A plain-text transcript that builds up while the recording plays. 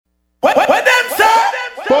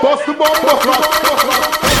the bomb clock.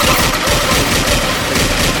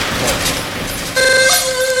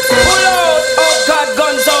 God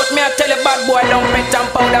guns out, me I tell you bad boy don't pet and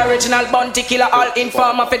powder. Original bounty killer, all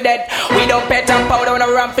informer for dead. We don't pet and powder when I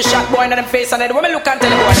run for shot boy in them face and head. When me look and tell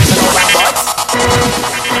the boy this is no robots.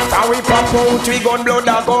 How we pop out, we gun blood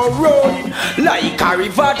a go run like a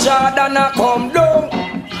river Jordan a come down.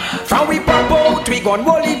 From we pop out, we gun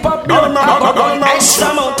wally pop blood a go run. X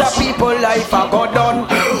amount of people life a go done.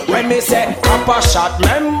 When me say pop a shot,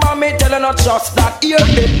 remember me telling not just that ear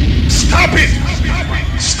bit. Stop it!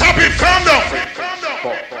 Stop it! Calm down!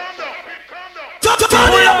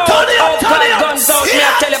 Guns out, me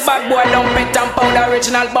I tell you bad boy don't pet and powder.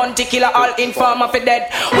 Original bounty killer, all informer for dead.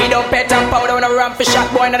 We don't pet and powder when I run for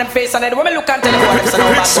shot boy in them face and head. When me look and tell you boy this is no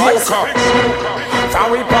bad boys.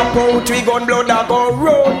 From we pop out, we gun blood a go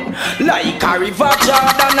run like a river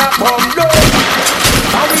Jordan a come down.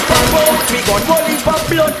 From we pop out, we gun wally pop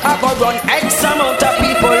blood a go run. X amount of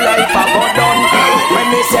people life a go done. When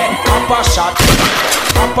me say pop a shot,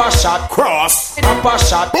 cross, pop a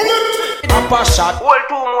shot, bullet, pop a shot. Hold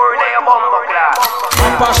two more in your bumper class.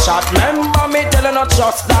 Pop a shot, remember me telling not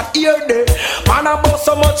just that here day. Man I bought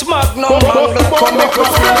so much magnum, man that come make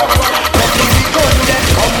us blood. But if we gun then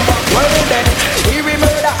come back well then. Here we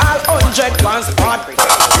murder all 100 Guns Badman.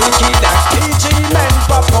 Wicked that PG men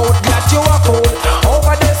pop out that you a fool.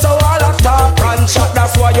 Over there so all a talk and shot,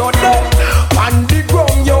 that's why you're dead. On the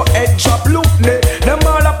ground your head drop look there. Them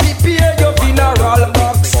all a PPA your funeral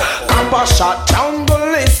box. Pop a shot,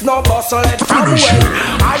 jungle is no bustle it from way.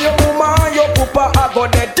 Are your mama, your papa, I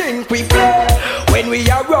got the thing we play. When we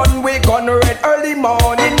are run, we gonna red early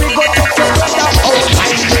morning. We go to the weather out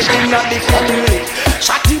time, living at the family.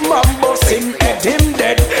 Shot him and bust him, head him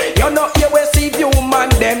dead. You know you will see you man,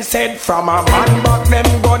 them said from a man back,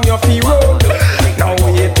 them gun your feet roll. Now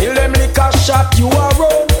you till them lick a shot, you are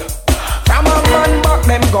roll. From a man back,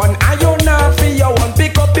 them gun, and you not feel you won't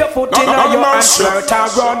pick up your foot in your hand, shirt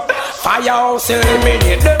and run. Firehouse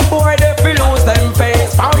eliminate them boy, they feel lose them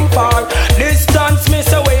face from far. Distance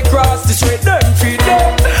miss away cross the street, them feed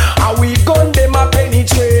them. And we gun them a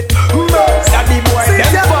penetrate. That the boy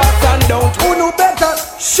them fast and don't. Uno better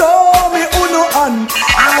show me uno and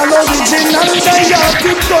all original they are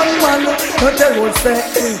keep gunman. But they would say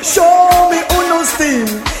show me uno steam.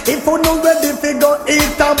 If uno ready figure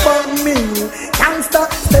it about me. Gangsta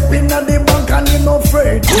step in at the bank and you no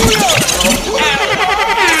afraid.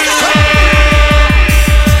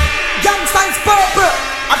 Gangsta is purple.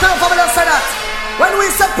 I tell you family say that. When we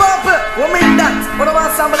say purple, we mean that. What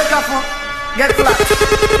about somebody come get flat?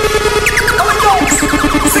 Come on, go.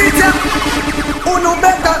 See it. Uno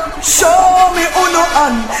better show me uno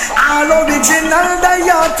and all original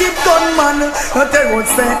diatic gunman. They would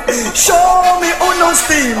say show me uno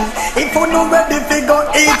steam. If uno ready figure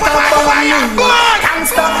it about me.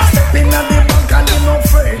 Gangsta step in at the bank and you no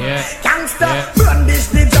afraid. Gangsta brandish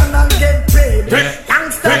the gun and get paid.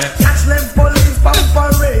 Gangsta catch them police from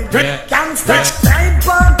parade. Gangsta ride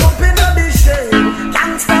park up in the shade.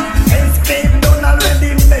 Gangsta escape done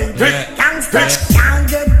already made. Gangsta can't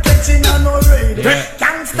get catching on no raid.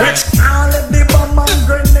 Gangsta can't let the bomb and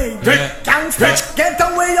grenade. Gangsta get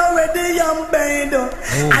away already and paid.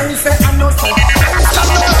 I say I know so. Gangsta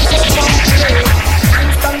no take from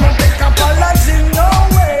Gangsta no take apology no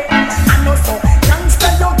way. I know so. Gangsta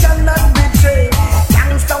you cannot betray.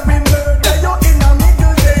 Gangsta we murder you in a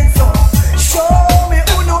middle day. So show me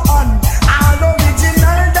uno on all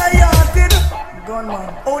original diated gunman.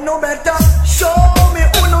 Uno better show me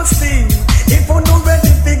uno steam. If uno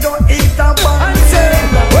ready figure it up and say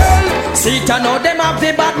well, see to know them have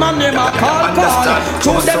the Badman name a call.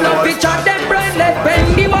 Show them no picture, them blind let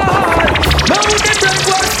bend the wall. Now the brain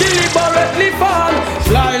was deliberately fall.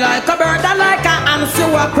 Fly like a bird and like a ants you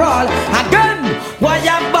a crawl. Again, why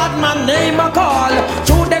a Badman name a call?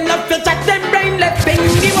 Show them no picture, them brain let bend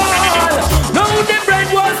the wall. Now the brain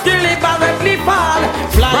was deliberately fall.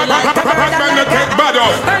 Fly like a bird and like a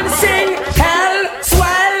ants and sing hell,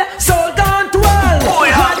 swell, soul gone to all.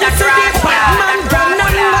 When you see the Badman gun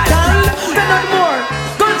and metal, say no more.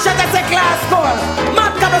 Gunshot as a class score.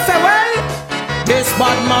 Mad can say well, this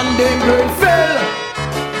Badman them brain fell.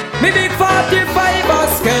 Me big 45 a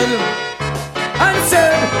scale. And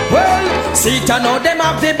said, well, see to know them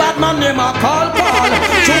have the Badman name a call.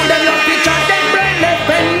 Show them no picture, them brain left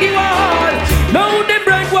bend the wall. Now the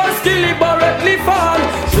brain was deliberately fall.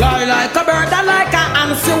 Fly like a bird and like a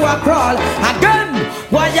ants you a crawl. Again,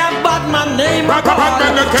 why a Badman name a call?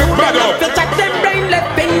 Show them no picture, them brain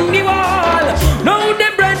left bend the wall. Now the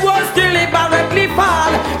brain was deliberately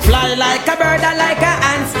fall. Fly like a bird and like a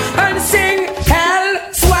ants and sing hell,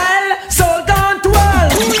 swell, soul gone to all.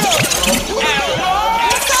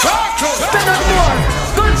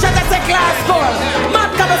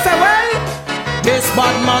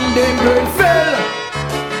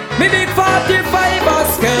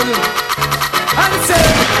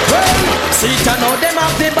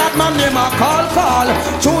 man name a call.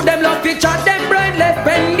 Through them love each other, them brain left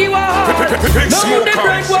in the wall. Now the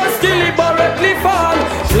brain was still liberally fall.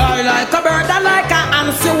 Fly like a bird and like a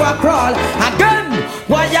ant you a crawl. Again,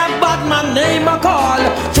 why a bad man name a call?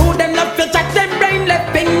 Through them love each other, them brain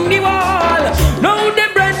left in the wall. Now the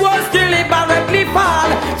brain was still liberally fall.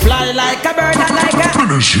 Fly like a bird and like a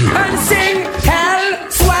and sing hell,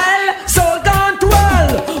 swell, soul gone to hell.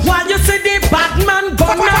 Why you see the Badman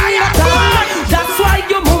gunman at all? That's why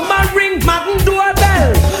you move and ring Madden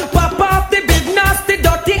doorbell. Pop off the big nasty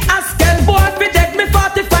dirty askel. Boy if you dead me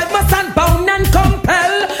 45 must and bound and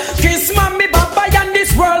compel. Kiss mommy baba and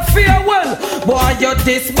this world farewell. Boy you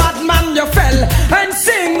this bad man you fell. And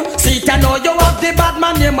sing, see I know you have the bad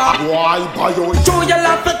man you ma. Why buy you? Do you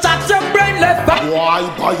love to touch your brain left back? Why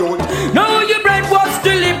buy you? No your brain was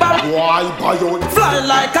deliver. Why buy you? Fly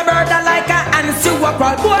like a bird and like a ant you a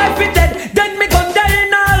crawl. Boy if you dead, then me gun die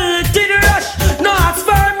in a little rush. No ask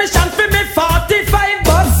permission for me 45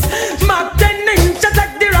 bus. Mark 10 inches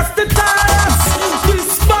like the rest of us.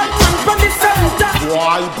 This bad man from the center.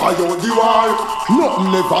 Why buy you the war?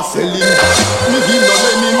 Nothing never selling. Me give no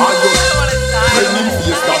lemon. I just tell him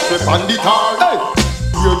face that strip on the tar. Hey,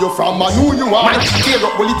 where you from and who you are? Man, tear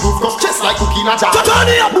up bulletproof cause chest like cookie in a jar. Turn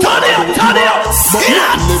it up, turn it up, turn it up. But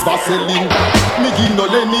nothing never selling. Me give no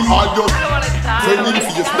lemon. I just tell him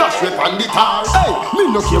face that strip on the tar. Hey,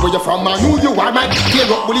 me no care where you from and who you are. Man, tear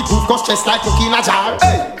up bulletproof cause chest like cookie in a jar.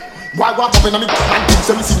 Hey, why what up in a me? Man, things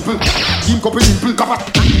are simple. Give couple simple copper.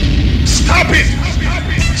 Stop it!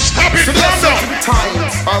 Stop it! So Calm down! to the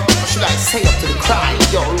times, or should I say up to the crime?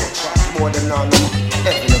 Yo, more than none.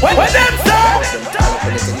 When them say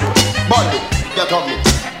Money, get on me.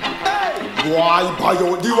 Why buy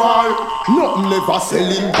out the war? Nothing never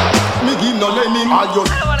selling. Me give no lemon. I just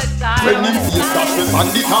tell him face that strip on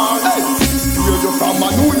the tar. Hey, where you from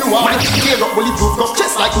and who you are? Man, tear up bulletproof cause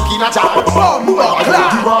chest like cookie in a jar. Why buy out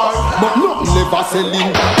the war? But nothing never selling.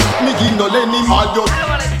 Me give no lemon. I just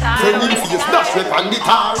tell him face that strip on the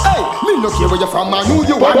tar. Hey, me no care where you from and who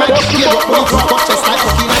you are. Man, tear up bulletproof cause chest like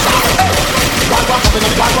cookie in a jar.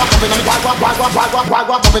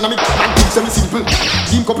 Simple.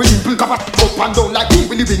 Team couple simple, cover up and down like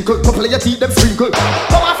people in winkle. Couple of your teeth them sprinkle.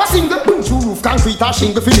 Come off a single, boom through roof, concrete or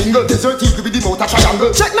shingle for mingle. Desert eagle with the motor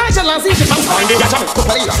triangle. Check Nigel and see if I'm find it. Couple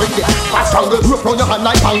of your swing it, fast tangle. Rope round your hand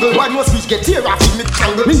like pangle. One more switch get tear off in mid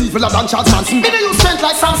tangle. Me evil than Charles Manson. Me they use strength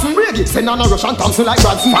like Samson. Reggae, send on a rush and Thompson like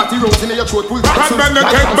Branson. 40 roads in your throat, pull Branson. Like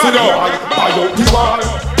Samson, buy out the war.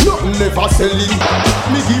 Nothing never selling.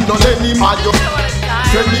 Me give no lenny, man.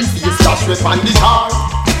 Tell him face cash with on the tar.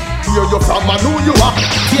 Where you from and who you are?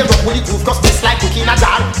 Tear up with the proof cause it's like cookie in a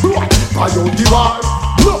jar. Buy out the war.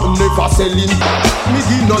 Nothing never selling. Me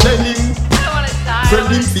give no lenny. Tell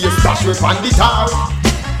him face cash with on the tar.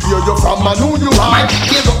 Where you from and who you are?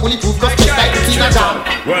 Tear up bulletproof cause it's like cookie in a jar.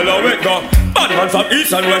 Well, I wake up. Badman from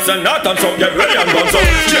east and west and north and south. Get ready and done so.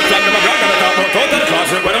 Straight like them a brag and a talk about total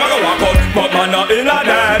classic. When I'm a go walk out, but man not in a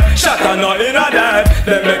dead. Shot and not in a dead.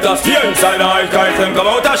 Them let us stay inside the high guys. Them come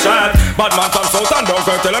out a shot. Badman from south and down.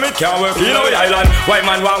 Tell them it can't work in our island. White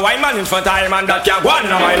man want white man in front of him and that can't go on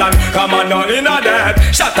a island. Come on not in a dead.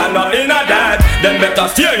 Shot and not in a dead. Them let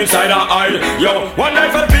us stay inside the high. Yo, one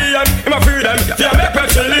night for PM. I'm a freedom. Fear make me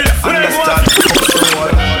chilly. Crazy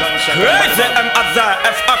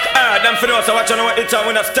them for those watching what it's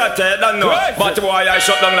when I started, don't know. But why I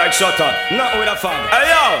shut down like shutter, not with a fan. Hey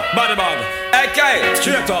yo, body bag, okay,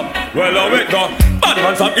 straight up. Well, I wake up.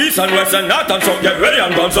 Badman from east and west and north and south. Get ready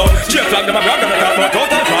and done so. Straight like them a brag and a talk about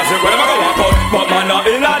total classic. When I'm a go walk out, but man not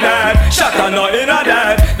in a dead. Shot and not in a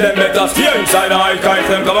dead. Them let us stay inside the high guys.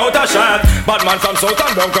 Them come out a shot. Badman from south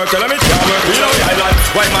and Dunkirk. Tell them it can't work in our island.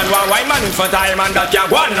 White man want white man in front of him and that can't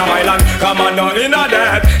go on a island. Come on not in a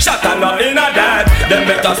dead. Shot and not in a dead. Them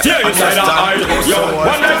let us stay inside the high. Yo,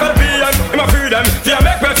 one night for PM, I'm a free them. Fear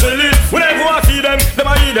make me chilly. Whenever I see them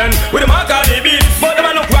a eating. With the mark of the beat. But them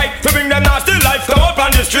a look right. To bring them nasty life. Come up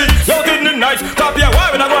on the street. No kidney nice. Copy a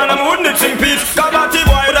why when I go and I wouldn't sing peace. Come on the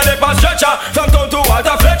boy with a dip and stretcher. From town to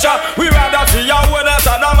water Fletcher. We rather see ya with us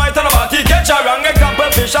and I might and a body catcher. Wrong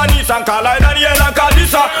example fish and east and Carlisle and Yale and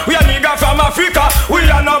Calisa. We a nigga from Africa. We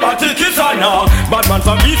are no body kisser now. Badman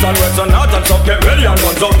from east and west and north and south. Get ready and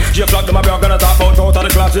run so. J-Flock them a be gonna talk about out of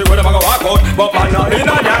the classic. Where them a go walk out. But man not in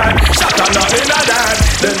a dead. Shot and not in a dead.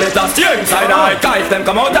 Then let us stay inside the high guys. Them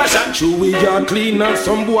come out and shot. Chewy and clean and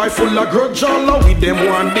some boy full of grudge. All now with them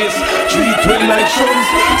want this. Treat well like shrubs.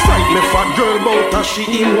 Fight me fat girl bout as she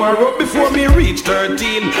in war up before me reach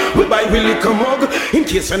 13. We buy Willie Camog. In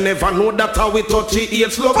case you never know that how we touch it.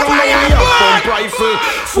 It's love and only a pump rifle.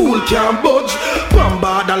 Fool can't budge.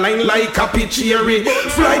 Bomba the line like a pitchery.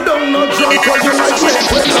 Fly down, not drunk, cause you like me.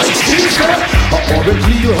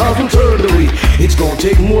 Apparently you haven't heard of it. It's gonna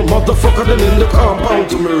take more motherfucker than in the compound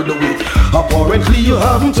to murder it. Apparently you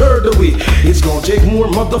haven't heard of it. It's gonna take more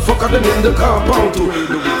motherfucker than in the compound to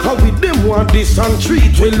murder it. How we them want this and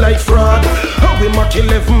treat we like fraud. How we mark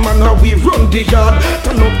 11 man, how we run the yard.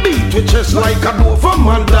 Turn up beat with chest like a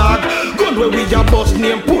Doberman dog. Gun where we a bust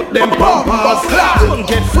name, put them pampas. Gun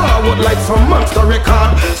get forward like some monster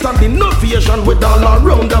record. Standing ovation with all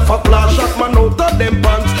around of applause. Shot man out of them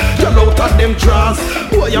pants, yell out of them drawers.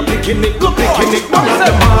 Boy you picking it, go picking it, down at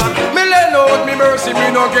the man. Me lend out me mercy,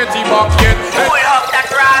 me no get it back yet. Pull up that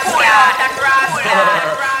rasta.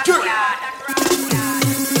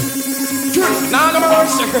 Now I'm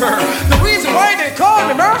mercy, the reason why they call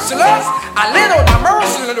me merciless, I let out my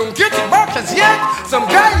mercy and don't get it back as yet. Some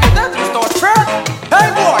guy that will start track. Hey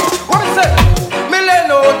boy, what is it? Me lend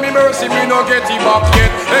out me mercy, me no get it back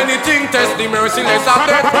yet. Anything test the merciless I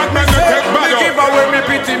get. Me give away me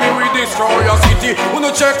pity, me we destroy your city. When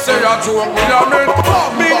you check say I joke with a man.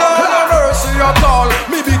 Me no mercy at all.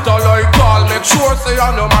 Me bitter like call. Make sure say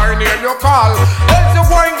I know my name you call. Else you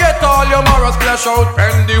go and get all your morals splash out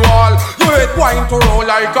pen the wall. You hate wine to roll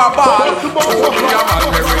like a ball. Show me a man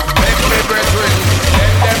me respect me brethren.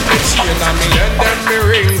 Lend them me chain and me lend them me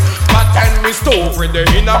ring. But and me stove with the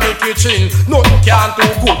inner me kitchen. Nothing can too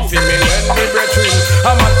good for me lend me brethren.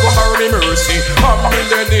 A man come borrow me mercy and me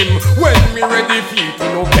lend him. When me ready feet to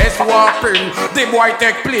no best walking. The boy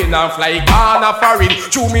take plane and fly gone a foreign.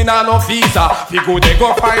 Chew me na no visa, fi go they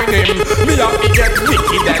go find him. Me have to get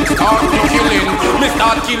wicked and start me killing. Me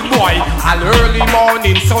start kill boy all early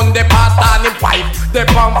morning. Sunday past and him pipe. They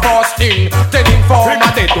pump fasting. Then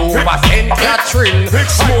informer dead over St. Catherine.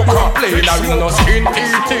 Smoke and play that we no skin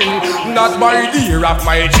eating. Not by dear of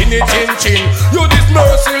my chinny chin chin. You this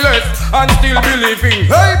merciless and still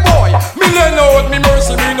believing. Hey boy, me lend out me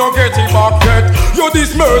mercy, me no get it back yet. You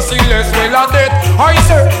this merciless, well a dead. I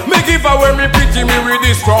say, me give away me pity, me we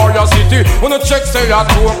destroy your city. When you check say I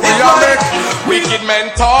talk, we a make. Wicked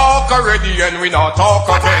men talk already and we not talk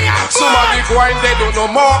again. Somebody grind they don't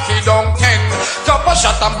know marky down 10. Cup a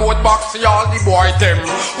shot and both box see all the boy them.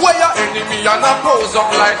 Where your enemy and a pose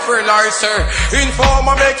up like friend I say.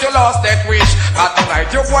 Informer make you lost that wish. At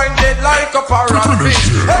tonight you going dead like a parrotfish.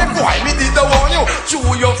 Hey boy, me did the warn you. Chew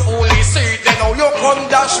your fully see it. Now you come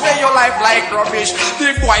dash me your life like rubbish.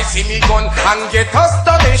 The boy see me gun and get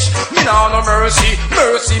astonished. Me now no mercy,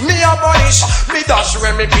 mercy me a punish. Me dash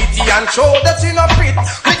when me pity and show that in a pit.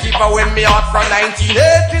 Me give away me out from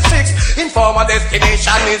 1986. Informer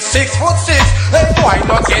destination is 6'6". Hey boy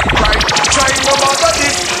not get right. Try no matter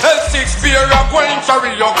this. L6 beer a going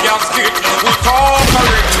carry your casket. We talk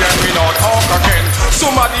already and we not talk again.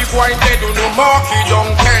 Somebody going dead do no marky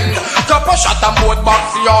down 10. Cup a shot and both back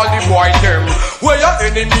see all the boy them. Where your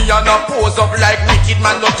enemy and a pose up like wicked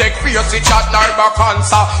man no take fierce chat nor back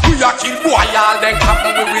answer. We a kill boy all then come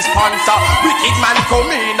with responser. Wicked man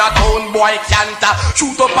come in a town boy canter.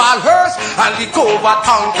 Shoot up all hers and lick over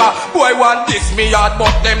tanker. Boy want this me hard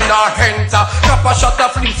but them not enter. Cup a shot a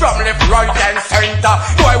fling from left right and center.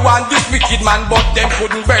 Boy want this wicked man but them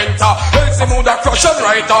couldn't benter. Else him would a crush and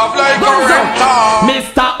right off like a renter.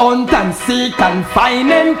 Mr. Hunt and seek and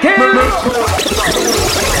find and kill.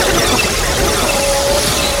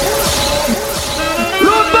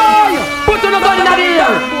 Rude boy, put on a gun in the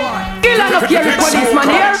ear. Kill and no carry policeman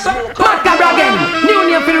here. Macabre again, new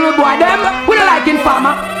name for the rude boy them. We don't like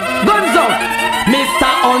informer. Guns out. Mr.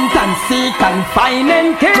 Hunt and seek and find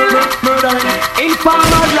and kill.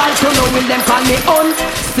 Informer right to know will them call me Hunt,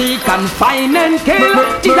 seek and find and kill.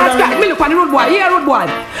 Jesus Christ, me look on the road boy, here road boy.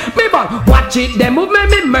 Me boy, watch it, them move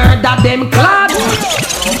me murder them clad.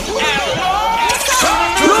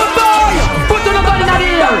 Road boy, put on a gun in the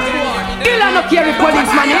ear. Kill and no carry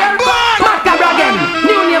policeman here. Macabre again,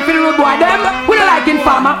 new name for the road boy them. We don't like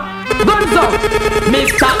informer. Guns up,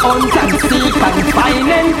 Mr. Hunt and seek and find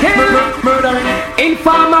and kill.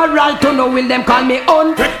 Informer right to know will them call me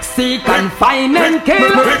Hunt, seek and find and kill.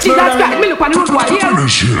 Jesus Christ, me look on the road boy here.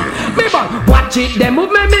 Me boy, watch it, them move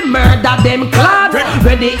me murder them clad.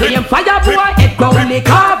 Ready aim fire boy, it only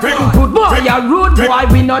carve. Good boy, a rude boy,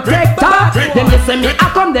 we no take talk. Them you say me I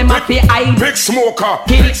come, them a fi hide. Big smoker.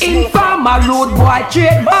 Kill informer, rude boy,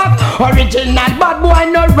 straight back. Original bad boy,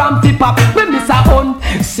 no rampy pop. We Mr. Hunt,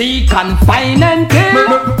 seek and find and kill.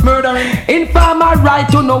 Murdering. Informer right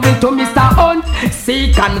to know will to Mr. Hunt,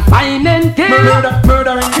 seek and find and kill.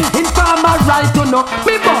 Murdering. Informer right to know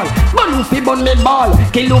me boy. But who fi bun me ball,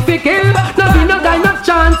 kill who fi kill. No be no guy no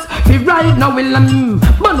chance. Fi right now will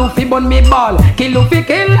bun who fi bun me ball, kill who fi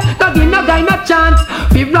kill. No give no guy no chance.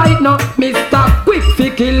 Fi right now, Mr. Quick fi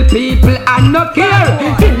kill people and no care.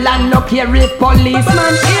 Kill and no care if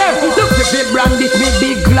policeman here. Look if we brandish me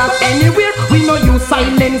big glass anywhere. We know you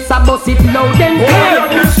silence a bus it loud and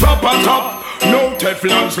clear. Stop and top. No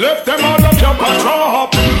Teflons left them all up your patrol.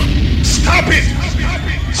 Stop it!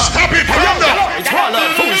 Stop it! Hey yo, it's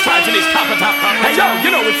Warlord, fools trying to this top and top. Hey yo,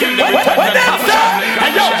 you know we feel the Teflon top.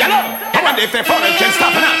 Hey yo, I wonder if they foreign can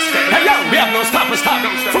stop us. Hey yo, we have no stop.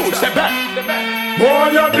 Fools step back.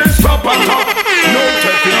 Boy, you're this stop and top. No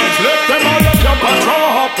Teflons left them all up your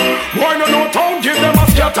patrol. Boy, no town, give them a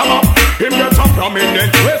scatter up. Him get a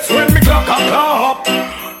prominent twist when me clock a clap.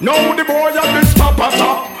 Now the boy you're this stop and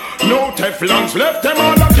top. No Teflons left them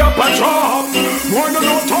all up your patrol. Boy,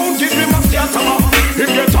 no town, give him a scatter up. Him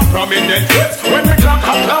get a prominent twist when me clock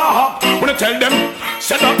a clap. When I tell them,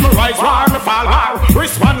 set up my rise war, me fall war.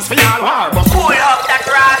 Response for y'all war. But pull up that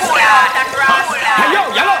grass. Hey yo,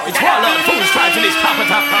 it's Warlord, fools trying to this top and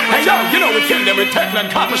top. Hey yo, you know we kill them with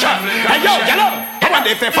Teflon copper shot. Hey yo, I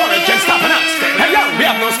wonder if they foreign can stop us. Hey yo, we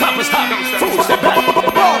have no stop. Fools step back.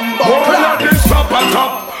 boy, you're this stop and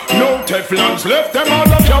top. No Teflons left them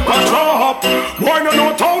all up your patrol. Boy,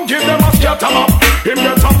 no town, give them a scatter up. Him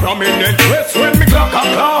get a prominent twist when me clock a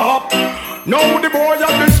clap. Now the boy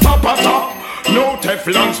at the stop at top. No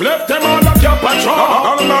Teflons left them all up your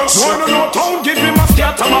patrol. Boy, no town, give him a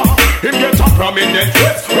scatter up. Him get a prominent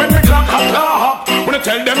twist when me clock a clap. When I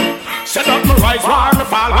tell them, set up my rise war, me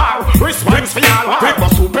fall war. Response for y'all war.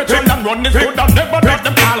 But super trend and run is good and never let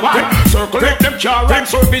them call war. Circulate them car and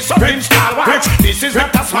service of install war. This is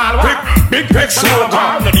not a small war. Big small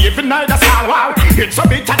war. Not even neither small war. It's a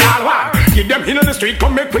bit of all war. Give them in the street,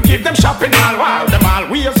 come make we give them shopping all war. Them all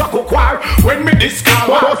we as a cook war. When me this call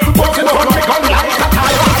war. But in the front me come like a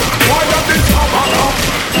tall war. Why not this top and up?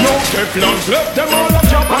 No Teflons left them all up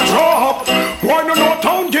your patrol. Why no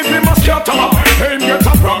town give him a scatter up? Him get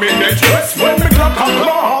a prominent twist when me clock a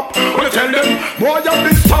clap. When I tell them, boy you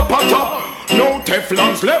this top and top. No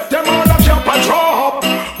Teflons left them all up your patrol.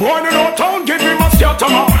 Why no town give him a scatter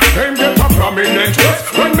up? Him get a prominent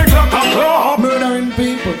twist when me clock a clap. Murdering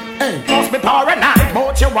people, hey. Must be paranoid,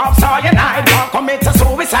 but you have cyanide. Don't commit a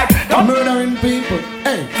suicide. Don't Murdering people,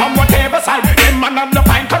 hey. From whatever side, them man on the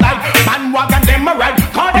pine collide. Man wagon them a ride,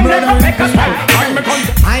 call them never make a strike.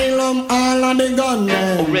 I love all of the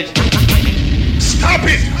gunmen. Stop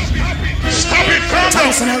it! Stop it!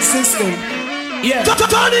 Traditional system. Yeah. Turn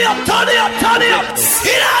it up.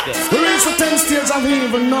 See that? Who is the 10 states of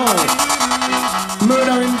evil now?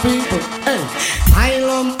 Murdering people. Hey. I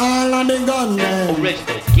love all of the gunmen.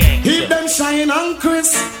 Keep them shine and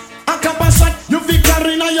crisp. A couple shot, you fi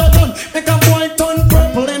carry na your gun. Make a boy turn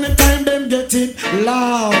purple anytime them get it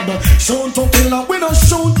loud. Shoot to kill up, we don't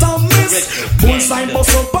shoot and miss. Bullseye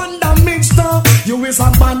bust up and a mixed up. You is a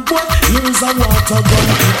bad boy, you is a water gun.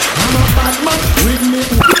 I'm a bad man with me.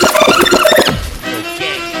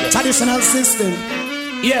 Traditional system,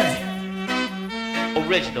 yeah.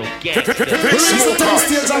 Original gang. Who is the 10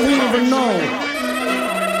 states of evil now?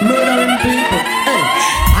 Murdering people, hey.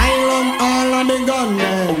 I love all of the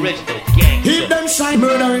gunmen. Original gang. Keep them shine.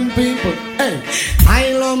 Murdering people, hey.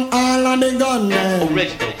 I love all of the gunmen.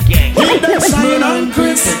 Original gang. Keep them shine and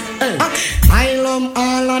crisp, hey. I love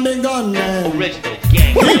all of the gunmen. Original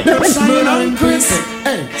gang. Keep them shine and crisp,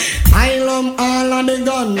 hey. I love all of the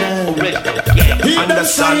gunmen. Original gang. Keep them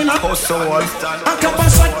shine and crisp. A couple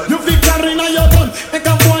shot, you fi carry na your gun. Make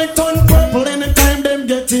a boy turn purple anytime them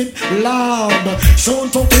get it loud.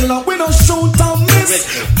 Shoot to kill up, we don't shoot and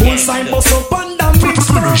miss. Bullseye bust up and a mixed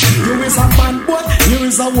up. You is a bad boy, you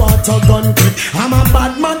is a water gun clip. I'm a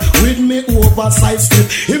bad man with me oversized clip.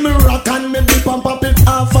 He me rock and me dip and pop it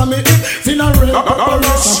off of me hip. Finna red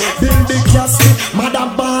operation, build the casket. Mother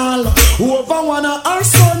ball, over one of our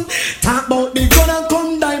son. Talk about the gun and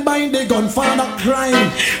come die by the gun. Father crying,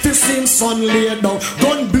 fist him son lay down.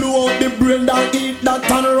 Gun blow out the brain that eat that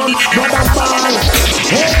and run. Mother ball,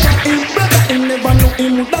 over him brother, he never know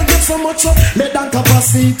him would get so much up. Let that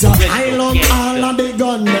capacity. I love all of the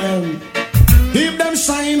gunmen. Keep them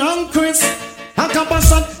shine and crisp. A couple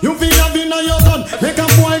shot, you feel have in your gun. Make a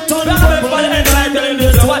boy turn purple anytime them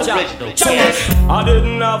get it. I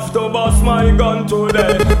didn't have to bust my gun today.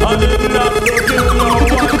 I didn't have to kill no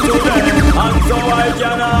one today. And so I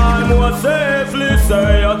can almost safely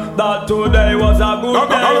say that today was a good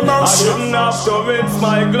day. I didn't have to rinse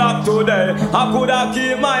my Glock today. I could have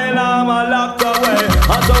keep my alarm locked away.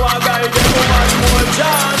 And so I gave them one more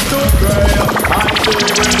chance to pray and stay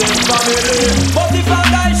with this family. But if a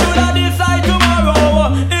guy should have decided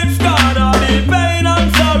tomorrow, it's God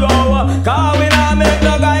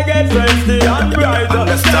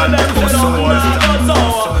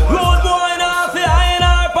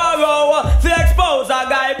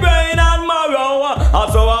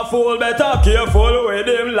fool, better careful with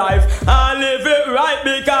him life and live it right,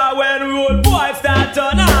 because when road boys start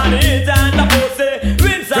turn on it and the pussy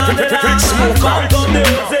rinse on the land,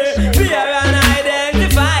 fear and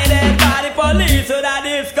identify them by the police so that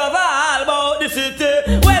discover all about the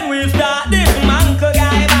city. When we start this manco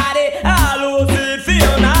guy body, all who see it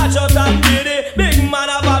feel not just and giddy. Big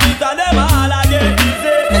man of a bit and them all again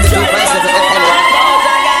easy.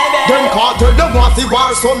 Them cartel, them want the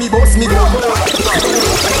war, so me boss me go.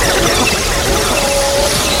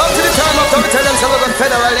 Up to the time of we tell them so we got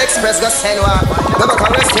Federal Express got send war. We got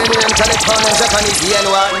West Indian, California, and Japanese yen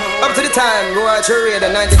war. Up to the time, go watch your radio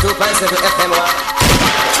 92.7 FM war.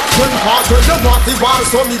 Them cartel, them want the war,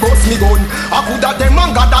 so me boss me gun. I coulda them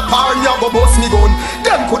and got that power, me a go boss me gun.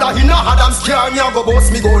 Them coulda in a Adam's car, me a go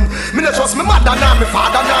boss me gun. Me no trust me mother, nah me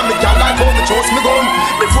father, nah me girl, like how me trust me gun.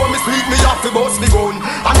 Before me sleep, me have to boss me gun.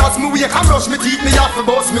 And as me wake and brush me teeth, me have to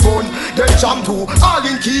boss me gun. Then jam too, all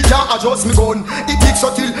in key can't adjust me gun. It takes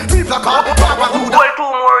so till people call Papa Ruda. Well, 2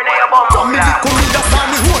 more in your bum. From me get come me just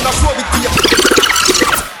stand me hold and show it to you.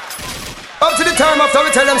 Up to the time after we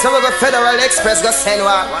tell them so we got Federal Express got send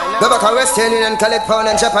war. We got West Indian, California,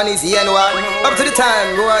 and Japanese yen war. Up to the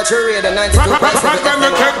time, go watch your radio 92.7 FM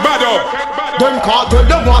war. Them cartel,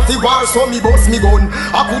 them want the war, so me boss me gun.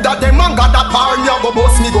 I coulda them and got that power, me a go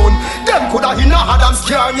boss me gun. Them coulda in a Adam's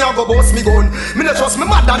car, me a go boss me gun. Me no trust me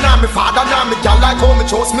mother, nah me father, nah me girl, like how me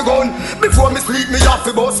trust me gun. Before me sleep, me have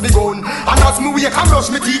to boss me gun. And as me wake and brush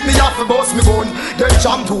me teeth, me have to boss me gun. Then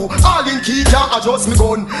jam too, all in key can't adjust me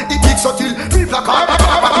gun. It takes so till people call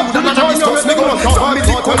Papa Ruda and discuss me gun. From me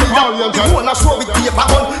dick come me down, the one a show with paper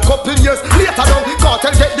gun. Couple years later down,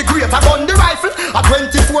 cartel get the greater gun, the rifle. A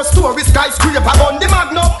 24-story skyscraper gun, the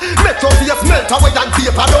magnum. Metro face melt away and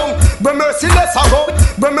paper down. Be merciless a go,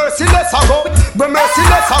 be merciless a go, be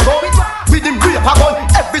merciless a go. With him paper gun,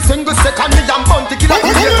 every single second me am bound to kill a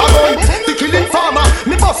paper gun. The killing farmer,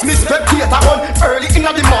 me bust me spectator gun. Early in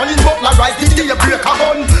the morning, butler rise the day breaker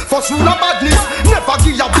gun. For sure a badness, never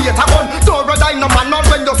give a beta gun. Don't rely no man on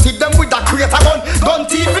when you see them with a crater gun. Gun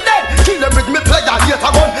thief dead, kill them with me player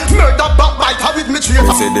hater gun. Murder backbiter with me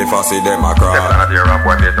traitor. See the fussy them a cry.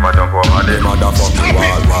 Them motherfucking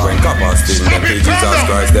wall. When coppers sting them to Jesus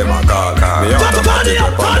Christ them a call. Me automatic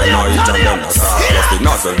weapon them no each and them no start. Plus the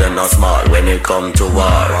nozzle them no small when it come to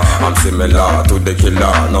war. I'm similar to the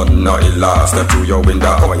killer, nothing no illa. Step through your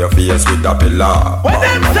window, cover your face with a pillar.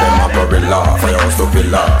 Bang on them a gorilla, firehouse to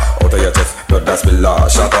pillar. Out of your chest, blood that spiller,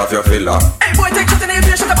 shut off your filler. Hey boy, take shot in the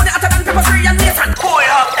air, shut up on the hotter than pepper free and Nathan. Cool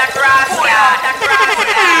up that grass, cool up that grass.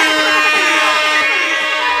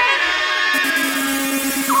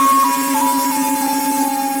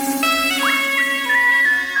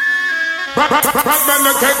 Badman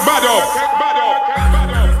no take bad up.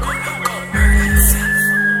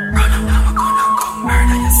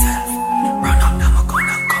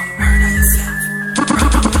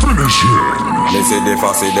 Me see the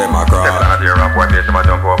fussy them a cry.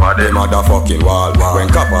 Them motherfucking wall. When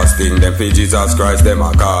coppers sting them for Jesus Christ them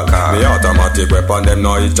a call. Me automatic weapon them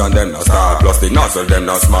no each and them no start. Plus the nozzle them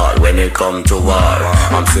no small when it come to war.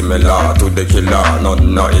 I'm similar to the killer,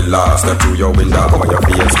 nothing no illa. Step through your window, cover your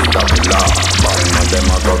face with a pillar. Bang on them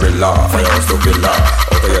a gorilla, firehouse to pillar.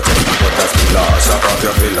 Out of your chest, put that spiller, shut off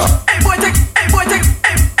your filler. Hey boy, take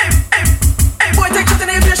shot in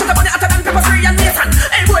the air, shut up on the hotter than pepper free and Nathan.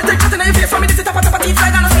 Hey boy, take shot in the air, for me this is top of teeth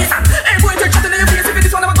like on a Nathan. Hey boy, take shot in the air, if it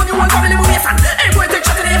is one of a gun, you won't family with Nathan. Hey boy, take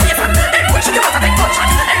shot in the air, hey boy, shut your mouth and take gunshot.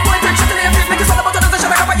 Hey boy, take shot in the air, make it all about another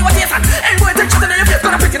shot, I cover you a Nathan. Hey boy, take shot in the air,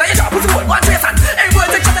 gonna pick it on your jaw, put the whole one Nathan. Hey boy,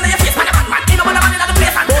 take shot in the air, man, a Batman, ain't no man in the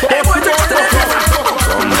place. Hey boy, take shot in the air.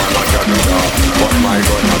 Some man a cat but my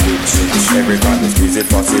gun a bitch. Everybody squeeze it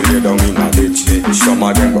fast, lay down in a ditch. Some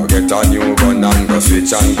of them go get a new gun and go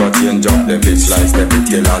switch and go change up them bitch like step it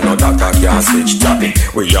kill another that can't switch chop it.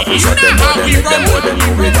 We have to shut them more, make them more than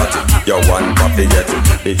know we got it. Your one copy get it,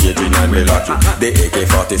 the 89 we lock it. The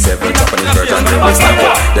AK-47 Japanese version they will snap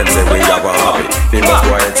it. Them say we have a habit, famous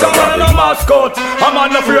boy it's a rabbit. I'm a mascot, I'm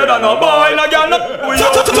not afraid of no boy. No girl, we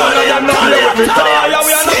out, none of them no play with me toy.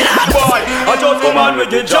 We are not boy, I just come on with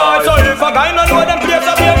the joy. So if a guy no know them place,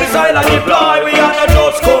 I be beside and deploy. We are not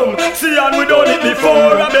just come, see and we done it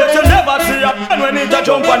before. I bet you never see a man when it a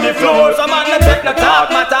jump on the floor. Some man no take no talk,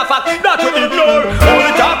 matter of fact, that we ignore.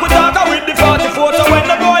 Only talk we talk with the 44. So when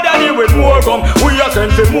the boy down here with more come, we are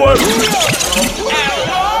sent for more.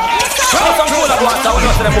 Some fool that wants to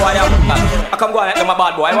know to the boy. I come go and let them a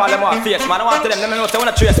bad boy. I want them a face man. I want to them know say I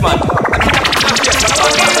want to trace man.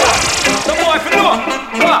 The boy for know.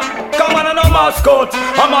 Come on and no mascot.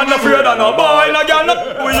 I'm not afraid of no boy. No girl no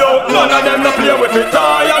we out. None of them no play with it. We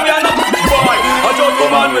are not boy. I just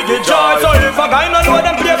come and we get joy. So if a guy no know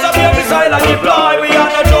them place a baby silent reply, we are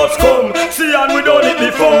not just come. See and we done it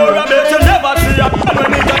before. I bet you never see a man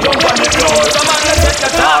when he jump on the floor. Some man they take the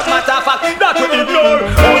talk, matter of fact, that we ignore.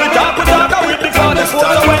 Only talk we talk and we defend the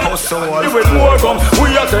force. So when with more come,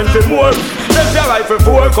 we are sent for more. Let's your rifle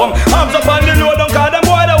for come. Arms up on the load down, cause them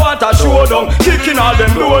boy they want a show down. Kicking all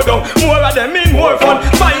them blow down. More of them mean more fun.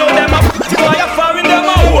 Find out them a boy a foreign them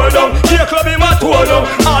a hold down. Here club him a tour down.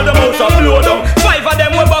 All them house a blow down. 5 of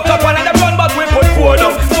them we back up and them run but we put 4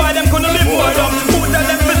 down. Why them couldn't be more down? Who tell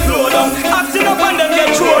them to slow down? Acting up and them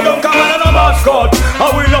get thrown down. Come on and a mascot.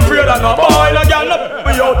 And we no afraid of no boy. No girl no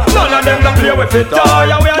we out. None of them no play with it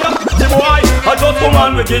toy. And we are not the boy. I just come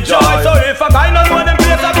on with the joy. So if a guy no know them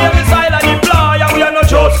place a baby silent reply. And we are not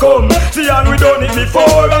just come. See and we done it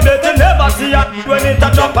before. I bet you never see it when it a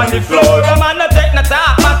drop on the floor. A man no take no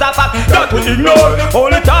talk. Matter of fact that we ignore.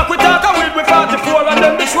 Only talk we talk and we 44. And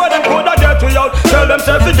then be sure them coulda get we out. Tell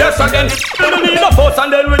themselves to guess again. We don't need no fuss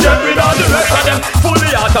and then we get rid of the rest of them.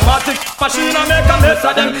 Fully automatic machine and make a mess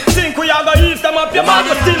of them. Think we are gonna ease them up. Your man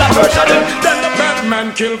will still a curse of them. Then the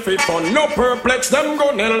Badman kill for fun. No perplex them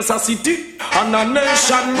go Nelsa City. And a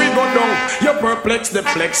nation we go down. You perplex the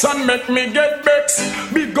flex and make me get vexed.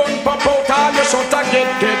 Big gun pop out all your shot and get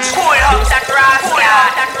catch. Pull up that rascal.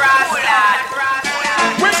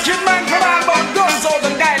 Wicked man from all about guns out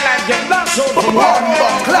and guidelines get lost out from one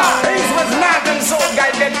buck. He's was not and so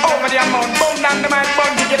guy get over the amount. Bone and the man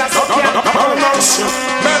bun to get us up here.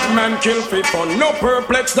 Badman kill for fun. No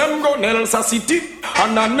perplex them go Nelsa City.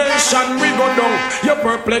 And a nation we go down. You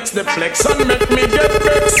perplex the flex and make me get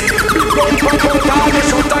vexed. Big gun pop out all your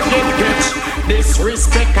shot and get catch.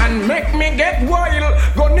 Disrespect and make me get wild.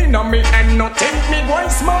 Gun in on me and not think me go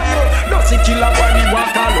and smile. No see killer while he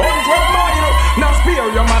walk 100 mile. Now spear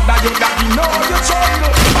your mother, your daddy, know your child.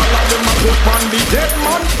 All of them a put on the dead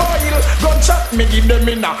man file. Gunshot me give them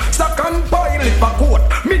in a stock and pile. If a court,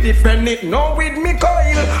 me defend it now with me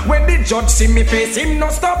coil. When the judge see me face, him no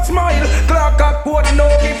stop smile. Clerk a court know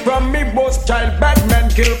me from me boss child.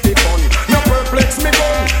 Badman kill for fun. No perplex me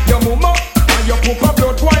gun, your mama. You poop a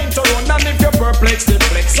blood wine to run. And if you perplex the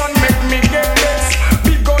flex and make me get this.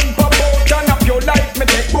 Big gun pop out and up your life. Me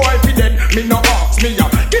take boy fi dead. Me no ask me ya.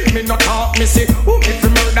 Kill me no talk. Me say who me fi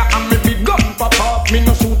murder and me big gun pop off. Me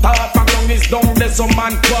no shoot off and gun is down there some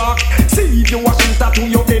man talk. See if you a shooter to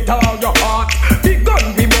your head or your heart. Big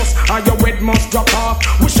gun we bust and your head must drop off.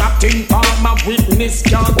 We shot in palm a witness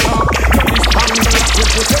can't talk. You this handle we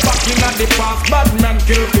put you back in at the past. Badman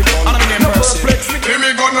kill people. No perplex me. Give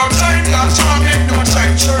me gun outside last time. No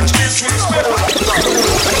time, church disrespect.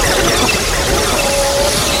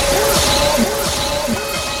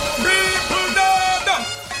 People dead.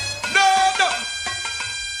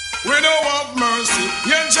 We don't have mercy.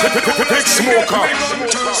 Big smoker.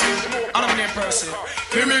 I'm in person.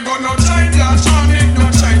 Give me gun outside last time.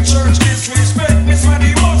 No time, church disrespect. Miss for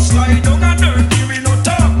the most slide down and dirt. Give me no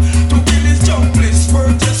time to kill his junglist.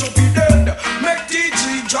 Purchase up be dead. Make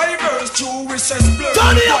DG drivers to recess blood.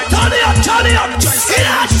 Turn it up.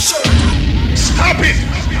 Stop it!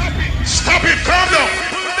 Stop it! Calm down!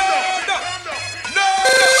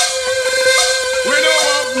 We don't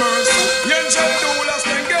have mercy. Angel doulas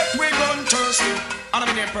can get we gun thirsty. And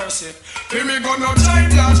I'm in person. Give me gun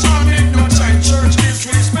outside last time. No time church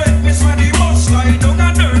disrespect. Miss for the most slide down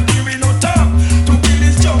and dirt. Give me no time to kill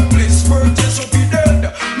his junglist. Purchase up be dead.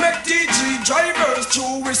 Make DG drivers to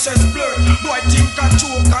recess blur. Boy think I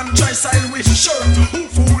choke and try style with shirt. Who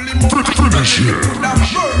fool him up? Finish here.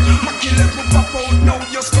 Kill every pop out, now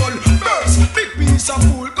your skull burst. Big piece of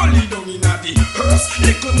fool, go lay down in a the hearse.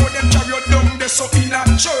 Little more them chariot down there so in a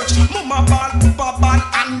church. Mama ball, papa ball,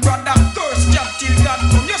 and brother curse. Jab till God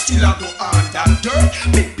come, you still a go on that dirt.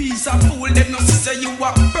 Big piece of fool, them no say you a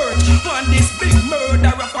bird. Want this big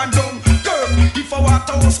murder up and down curb. If I want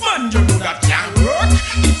house man, you know that can't work.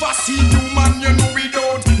 If I see you man, you know we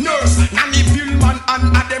don't nurse. And if you man and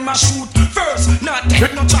them a shoot first. Not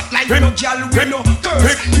take no chat like no girl, we no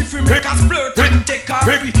curse. If we make us flirt and take our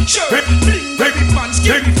shirt, bling baby pants,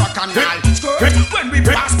 give me fuck and all skirt. When we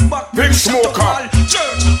pass back, we shut up all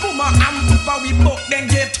church. Puma and Papa, we both then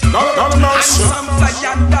get hurt. And some fly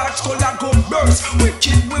and dark skull and go burst.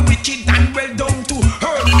 Wicked, we wicked and well down to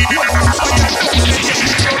hurt.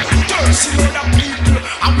 Thirst in other people,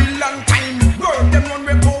 and we long time work. Them run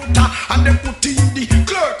reporter and they put in the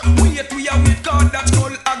clerk. Wait, we are with God, that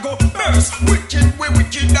skull I go burst. Wicked, we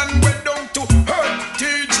wicked and well down to hurt.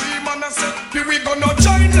 TG man I said, here we go no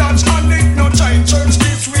giant lodge and it no giant church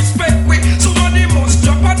disrespect we. Somebody must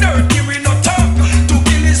drop a dirt, here we no talk. To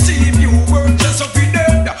kill his team, you work just up in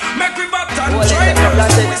dead. Make we battle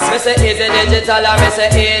drivers. Me say easy digital and me say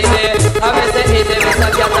easy. I me say easy, Mr.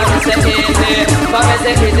 Cat, I me say easy. For me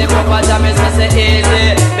say easy, Papa, I me say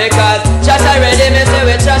easy. Because trash already, me say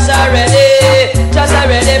we trash already. Trash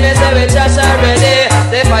already, me say we trash already.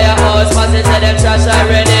 The firehouse passes say them trash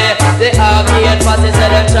already. The arcade passes say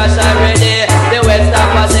them trash already. The Western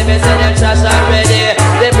passes me say them trash already.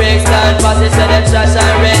 The Brixton passes say them trash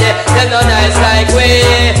already. Them no nice like we,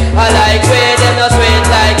 I like we. Them no sweet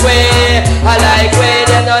like we, I like we.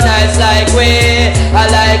 Them no nice like we, I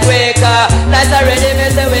like we. Cause nice already,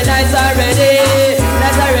 me say we nice already.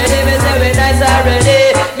 Nice already, me say we nice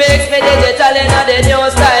already. Mix me digital in the new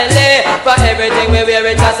style. For everything we wear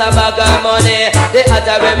it cost a bag of money. The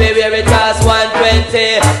hatter we wear it cost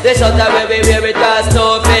 120. The shutter we wear it cost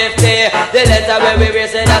 250. The letter we wear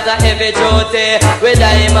say that's a heavy duty. With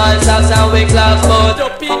diamond socks and we gloves both.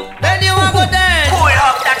 Then you want go dance. Pull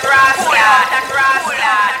up that grass, yeah, that grass,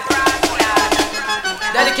 yeah.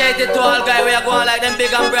 Dedicated to all guys, we are going like them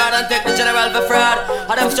big and broad and take the general for fraud.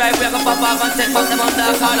 And them stripe, we are going to pop off and take back them on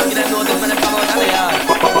the car. Don't give them notice when they come out of the yard.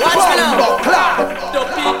 Watch me now.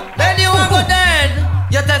 Then you want go dead.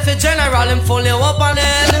 You tell the general him full you up on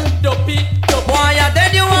it. Why you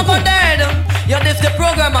dead, you want go dead. You diss the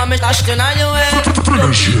program and me dash in on your head.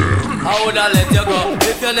 I woulda let you go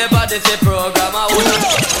if you never diss the program. I woulda.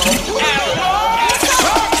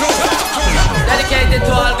 Dedicated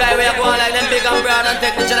to all guys, we are going like them big and broad and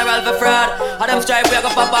take the general for fraud. And them stripe, we are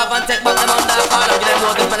going to pop off and take back them on the car. Don't give them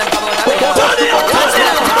notice when them come out of the yard.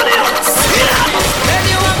 Then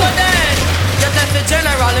you want go dead. You tell the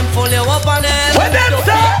general him full you up on it. Why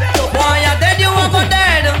you dead, you want go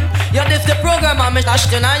dead. You diss the program and me dash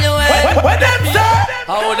in on your head.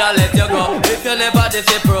 I woulda let you go if you never diss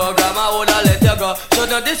the program. I woulda let you go. So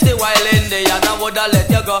no diss the wild Indian, I woulda let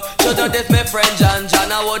you go. So no diss my friend John,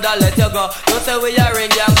 I woulda let you go. Don't say we are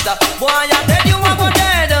in youngster. Boy, you dead, you want go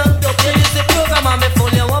dead. You diss the program and me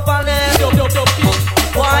full you up on it.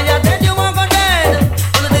 Boy, you dead, you want go dead.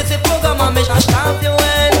 You diss the program and me stamp you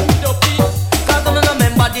in. Cause I don't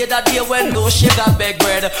remember that day when no sugar beg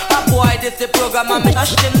bread. A boy this the program and me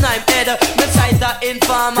dash him 9 head. Me cite a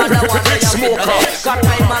informer that want to have it. Cause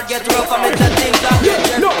time I get rough and me tell things that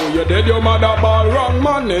get no, you dead your mother ball wrong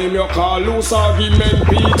man. Name your call loose argument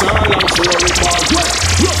Peter long story pass.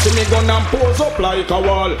 You see me gun and pose up like a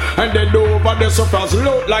wall. And then over the surface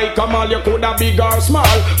look like a mall. You coulda big or small,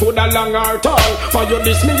 coulda long or tall. For you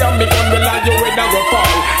this me and me gun will like you when I go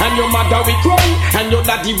fall. And your mother we cry, and your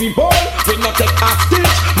daddy we ball. We not take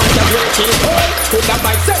hostage, mother will chill ball. Coulda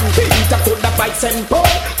buy St. Peter, coulda buy St. Paul.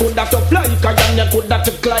 Coulda tough like a gun, you coulda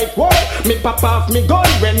took like wall. Me pop off me gun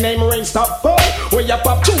when name rain stop fall. When you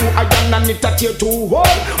pop two, I gun and it a tear two wall.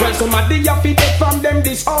 When somebody you fit it from them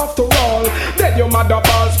this after all. Then your mother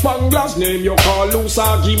ball spanglers, name you call loose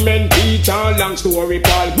argument Peter, long story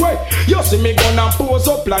Paul. Wait, you see me gonna pose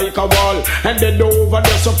up like a wall. And then over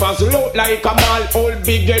the surface look like a mall. Old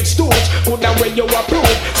big head stooge, coulda when you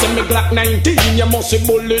approve. See me Glock 19, you must be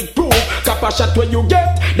bulletproof. Cap a shot when you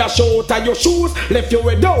get, dash out of your shoes. Left you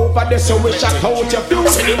head over there so we shot out your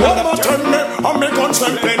fuse. See the one of my turn me, and me guns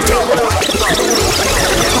them plenty.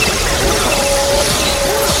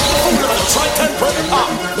 Try 10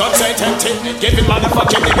 don't say 10 give it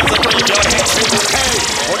motherfucking niggas a break your head.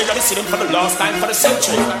 Hey, only gotta see them for the last time for the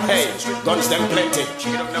century. Hey, guns them plenty.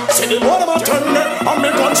 See the one of my turn me, and me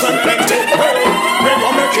guns them plenty. Hey, me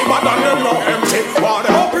gon' make it bad and them no empty. What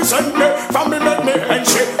they represent me, from me make me and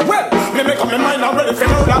shit. Well, me make up my mind already for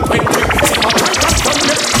now that 20. See my time can turn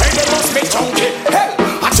me, hey they must be chunky. Hell,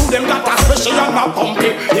 I shoot them that a special and a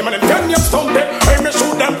pumpy. Him and them 10 years stumpy, hey me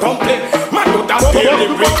shoot them promptly. Man do that daily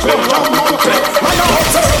weekly, one monthly. Man I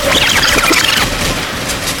observe them.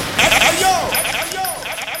 Hey yo,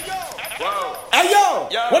 hey yo,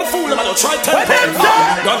 what a fool am I to try 10.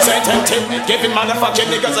 God say 10, give him motherfucking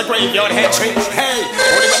niggas a graveyard head trick. Hey,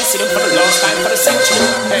 only gotta see them for the last time for the century.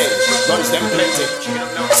 Hey, guns them plenty.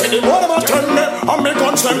 See the one of my turn me, and me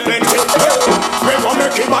guns them plenty. Hey, me gon'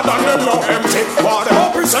 make it bad and them no empty. What they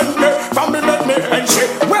represent me, from me make me and shit.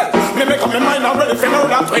 Well, me make up my mind already for now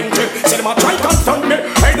that 20. See them a try confront me,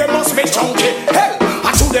 hey they must be chunky. Hell,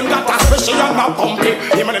 I shoot them that a special and a pumpy.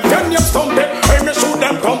 Him and them 10 years stumpy, hey me shoot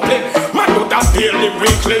them promptly. Man do that daily,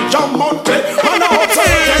 weekly, and monthly. Man I observe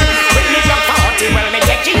them, with me a party. Well me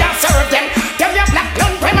take you and serve them. Tell your black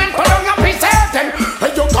gun women put on and preserve them.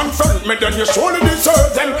 Hey you confront me then you surely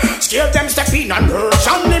deserve them. Scare them, step in and merge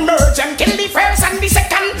and emerge them. Kill the first and the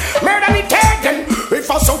second, murder the third then. If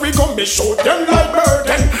I saw we gon' be shoot them like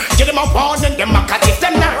burden. Give them a warning, them a cut if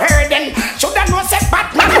them not hurting. Should I know say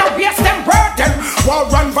Badman no waste them burden. War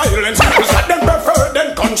and violence, we got them preferred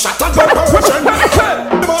then. Gunshot and diversion. Hell,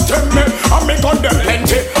 them a tell me, and me gun them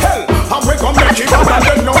plenty. Hell, and we gon' make it up and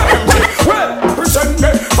them no empty.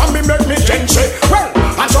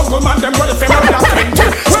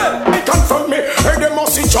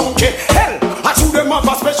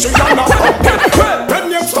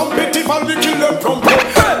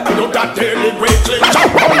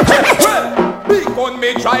 gun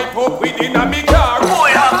me drive up within a me car. Pull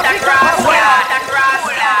up the cross, yeah, the cross,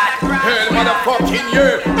 yeah. Hell, motherfucking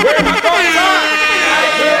yeah. Where my guns are? I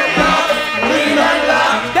hear blood, green and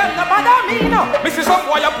black. Them no bother me no. Me see some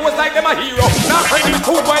boy a pose like them a hero. Now friendly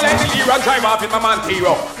cool boy like the Lear and drive off in my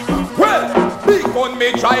Montero. Well, big gun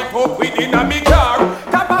me drive up within a me car.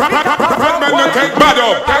 Badman no take bad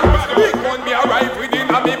up. Big gun me arrive within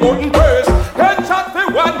a me button purse. Headshot for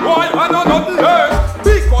one boy and no nothing less.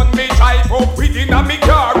 Big gun me drive up within a me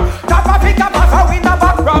car. Tap a pick up a how in the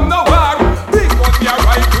back from no war. Big gun me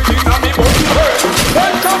arrive within a me button purse.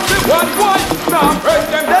 Headshot for one boy. Now break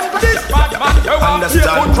them this bad man you are here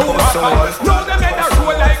put to rock. Now them in a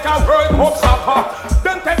roll like a World Cup soccer.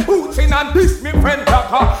 Them take boots in and this me friend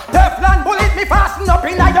Tucker. Teflon bullet me fasten up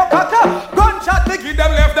in a your cocker. Gunshot me give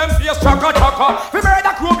them left them face chaka chaka. We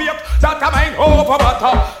murder crew beat that a mine over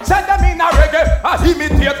butter. Send them in a reggae a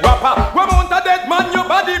imitate rapper. We mount a dead man your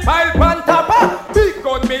body pile pan tapper. Big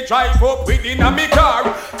gun me drive up within a me car.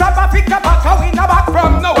 Tap a pick up a cow in a back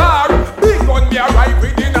from no war. Big gun me arrive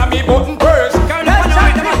within a me button purse.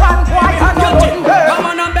 Headshot me one boy and no button purse. Come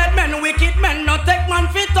on and bad men, wicked men, not take man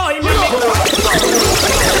fit toy.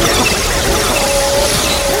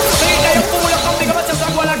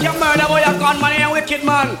 Murder boy, a gun man, a wicked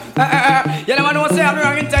man. You never know, say I'm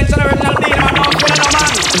wrong intention, original deal, man, no fool, no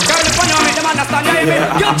man. Girl, if I know me, them understand, you mean?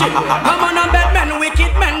 Guilty. Come on and bad men,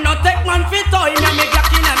 wicked men, not take man fit toy. Me make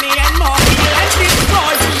lucky na me and more, kill and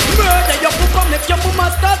destroy. Murder, you put on make your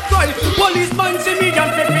mama start cry. Policeman see me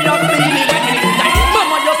and fit me up, me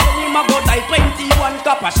mama, you say me ma go die 21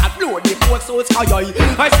 copper shot, blow the force so sky.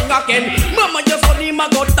 I sing again. Mama, you say me ma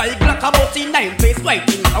go die Glock about 9 face right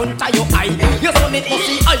in front of your eye. You say me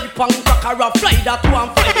pussy eye pang cracker a fly that one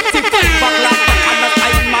fly. See five back last and the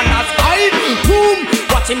time man a sky. Boom,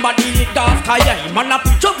 watch him body dark sky. Man a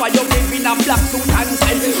pitch over your name in a black suit and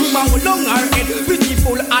tie. Man with long her head,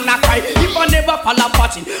 beautiful and a cry. If I never fall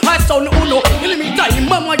apart, I sound unuh. Let me die.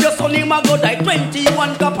 Mama, you say me ma go die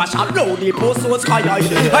 21 copper shot, blow the post so sky. I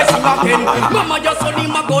sing again. Mama, you say me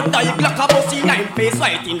ma go die Glock about 9 face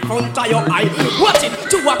right in front of your eye. Watch it,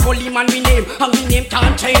 to a call him and me name, and me name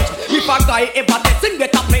can't change. If a guy ever text him,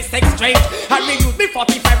 get a place exchange. And we use me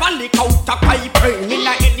 45 and lick out a pipe brain. Me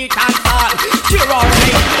na edit and all, cheer all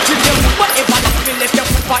day. If you whatever that me left your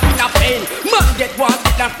foot in a pain. Man get one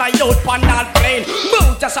and fly out pan all plane.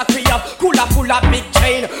 Mount just a tree up, cooler full of big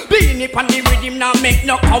chain. Beanie pan the rhythm now make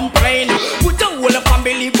no complain. Put the whole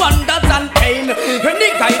family wonders and pain. Any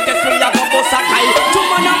guy test me a go bust a guy. Two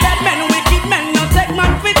man and dead men, wicked men, no take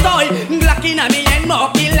man fit toy. Glock in a me and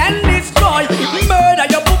more kill and destroy. Murder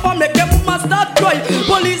your papa make them must start cry.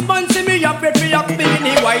 Policeman see me up with me up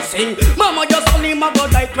beanie white sing. Mama just only my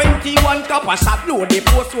god like 21 copper shot, blow the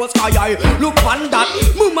post was sky. Look on that.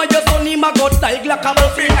 Mama just only my god like Glock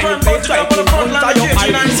about 9 face right in front of your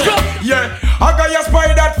eyes. Yeah, I got your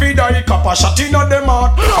spy that feed I copper shot in on them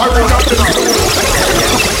heart. I ring up the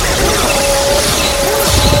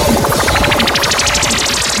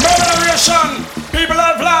murderation. People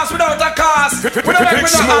have lost without a cause.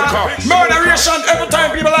 Murderation. Every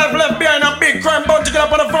time people have left behind a big crime bound to get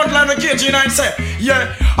up on the front line of KG9 say,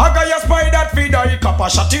 yeah, I got your spy that feed I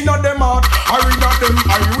copper shot in on them heart. I ring up them,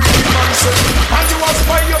 I wicked man say. And you a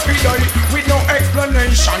spy your feed I with no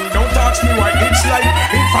explanation. Don't ask me why it's like.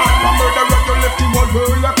 In fact, a murderer you left the whole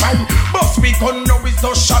world a cry. Bust we gun now is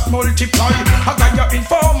those shot multiply. I got your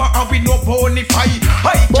informer and we no bonify.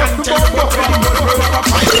 I can't tell you what the whole world a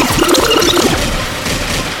fight.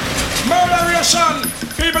 Murderation.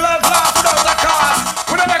 People have laughed without a cause.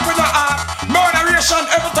 We don't make with no art. Murderation.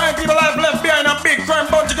 Every time people have left behind a big crime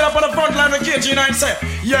bound to get up on the front line of KG9 say,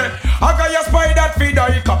 yeah, I got your spy that feed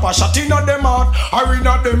I copper shot in on them heart. I ring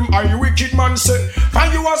at them, I wicked man say.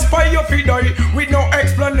 Can you a spy your feed I with no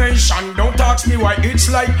explanation? Don't ask me why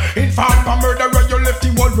it's like. In fact, a murderer you left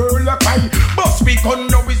the whole world a cry. Bust we gun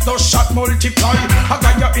now is those shot multiply. I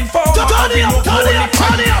got your informer and we no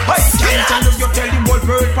qualify. I can't tell you tell the whole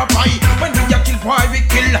world papai. When we a kill boy we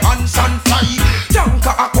kill hands and fly.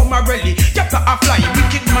 Tanka a come a rally, yaka a fly.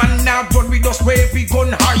 Wicked man now run with us where we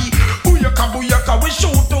gun high. Booyaka we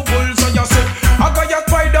shoot to bulls and you say I got your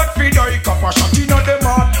spy that feed I copper shot in on them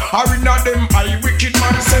heart. I ring at them I wicked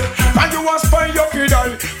man say. Can you a spy your feed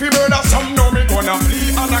I? We murder some now me gonna flee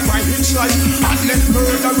and I cry it's like. And let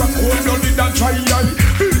murder a cold blooded and try I.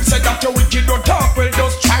 Feel said that you wicked don't talk well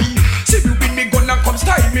just try. See you with me gonna come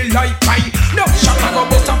style me like pie. No shot I go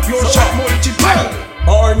bust a pure shot multiply.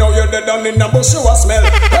 Oh now you're dead down in the bush you a smell.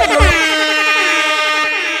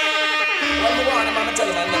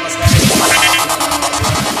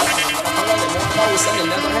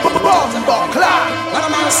 Bomb clap. What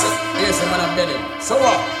am I saying? Yes, man, I'm dead. So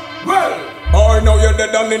what? Well, Boy, now you're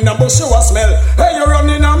dead down in the bush, you a smell. Hey, you're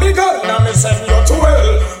running on me girl, now me send you to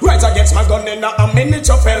hell. Right against my gun in a minute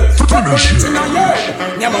you fell. Get bullet in a head,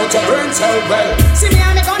 your mouth your brain tell well. See me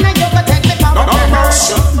and me gun and you go take me power.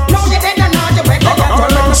 Now you're dead and now you're wet. I got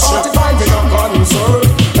to 45 in a gun, sir.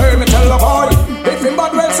 Hey, me tell the boy, if him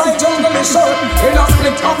bad well side jungle is short, in a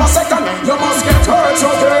split of a second, you must get hurt,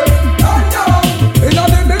 okay? In a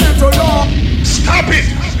minute to long. Stop it!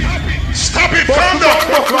 Stop it! Calm down!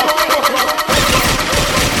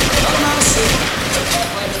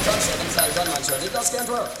 It just can't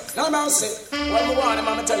work. Now I'm say, when we want him,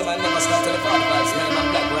 I'm tell him I never start to the 45s. Man, I'm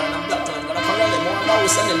black, wearing I'm black, I'm gonna corral him. More about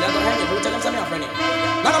who's sending, never hang it. Who tell him to me, I'm friendly.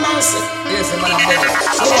 Now I'm say, yes, man, I'm dead.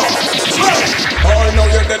 Oh, no,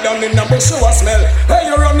 you're dead down in the bush, you a smell. Hey,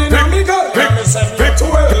 you're running on me, girl. Let me send you to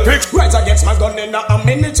hell. Right against my gun in a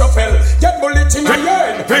minute you fell. Get bullet in your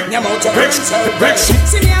head. Your mouth your brain tell well.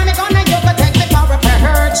 See me and me gun and you can take me for a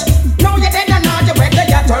purge. Now you're dead and now you're wet. They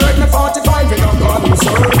got to hurt me 45 in a gun,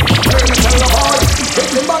 sir. Hear me tell the boy, if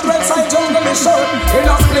the bad red side jungle is short, in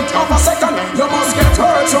a split of a second, you must get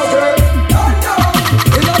hurt, okay?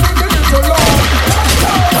 In a minute too long.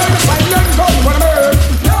 When the silent gun when I'm hurt.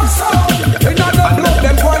 In a the blood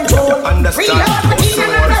them point to. Reload the key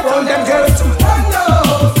and I roll them get.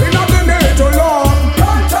 In a minute too long.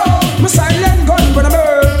 My silent gun when I'm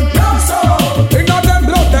hurt. In a the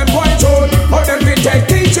blood them point to. How them be take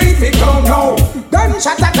teaching if come now.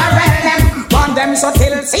 Gunshot a corral them. Want them so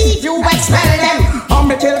till see you expel them. On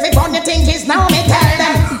me kill the funny thing is now me tell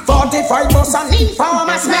them. 45 bus on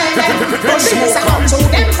informer smell them. But shoes a come to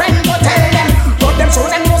them friend go tell them. But them show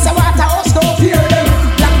them know say water house don't fear them.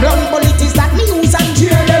 Black blood bullet is that me use and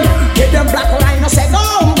cheer them. Get them black line no say go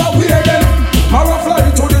wear them. Mara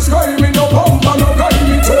fly to the sky me no pump and no gun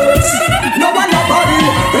me taste. No one nobody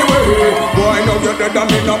anyway. Boy know you're dead and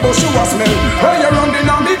me no bush you a smell. Hey you running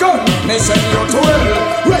on me gun, me send you to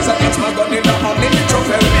hell. Rise against my gun in a minute you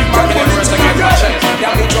fell.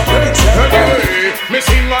 Hey, me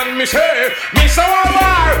sing and me say, me so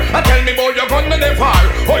war. I tell me boy you gonna the far.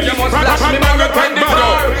 Oh you must blast me man with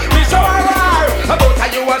 24. Me so war. About how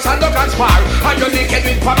you was and and spar. And you naked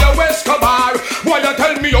with Pablo Escobar. Boy you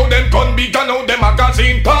tell me how them gun big and how them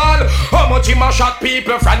magazine tall. How much him a shot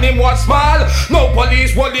people from him was small. No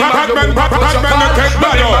police hold him and the woman was your call.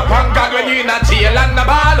 But him a pangad when you in a jail and the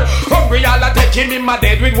ball. Hungry all a take him in my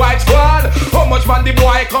dead with white squad. How much man the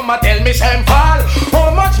boy come and tell me same fall.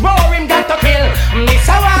 How much more him got to kill? Me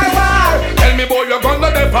so war. Tell me boy you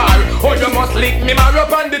gonna the far. Oh you must lick me mar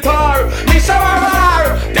up on the tar. Me so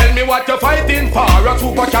war. Tell me what you fighting for. A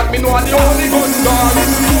super cat me know the only gun gun.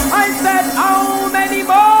 I said how many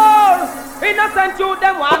more innocent you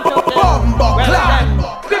them want to kill? Well then,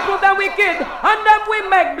 people them wicked and them we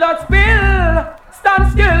make blood spill.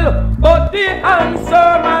 Stand still, but the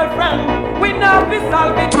answer, my friend, we now be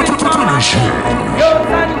solved it with mama.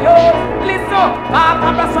 Yours and yours, listen,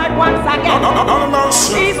 Barbara strike once again.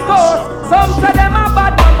 East Coast, some say them a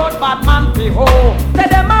bad man, but bad man be ho. Say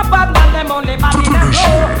them a bad man, them only bad in a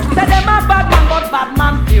row. Say them a bad man, but bad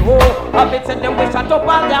man be ho. A bit say them we shut up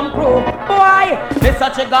all them crew. Boy,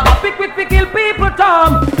 Mr. Chigga a pick with kill people,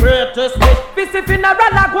 Tom. Greatest fish if in a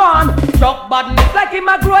run Chuck badness like him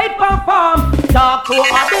a grow it perform. Talk to a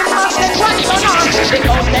big man, then what's going on? They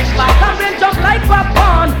don't take back and then jump like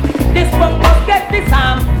popcorn. This book must get this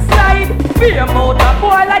arm. Slide, be a motor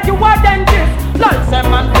boy like you are dentist. Lol, say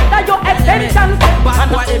man, that your extension. Bad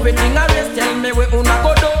boy, everything I raise, tell me we una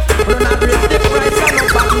go do. Una raise the price and no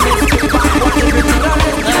badness. Bad boy, everything I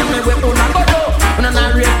raise, tell me we una go do.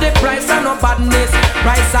 Una raise the price and no badness.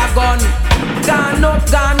 Price a gun, gone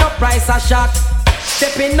up, price a shot.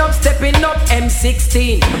 Stepping up,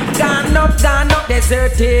 M16. Gone up,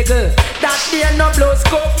 Desert Eagle. That day no blow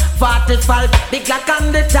scope. 45, big like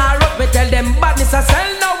on the tar up. Me tell them badness a sell,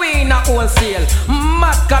 no we in a wholesale.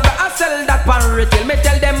 Mad cabra a sell that pan retail. Me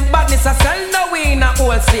tell them badness a sell, no we in a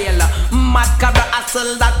wholesale. Mad cabra a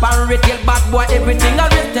sell that pan retail. Bad boy everything a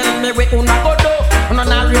rate. Tell me we una go do. Una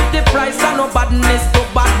na rate the price and no badness to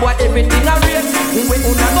bad boy everything a rate. We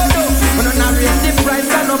una go do. Una na rate the price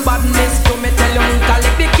and no badness to me tell you.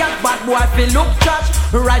 Collect the cat, bad boy fi look trash.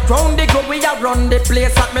 Right round the globe we a run the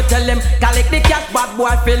place. At me tell him, collect the cat, bad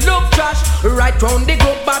boy fi look trash. Right round the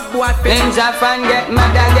globe, bad boy fi. Ninja fan get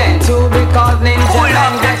mad again too because ninja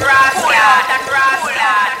fan get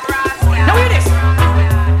Now hear this.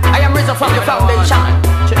 I am risen from the foundation.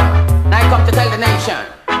 Now I come to tell the nation.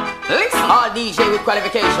 Listen, all DJ with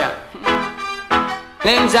qualification.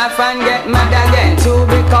 Ninja fan get mad again too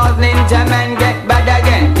because ninja man get bad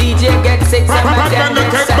again. DJ get 6 and my gen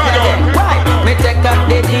get sad again. Why? Me take up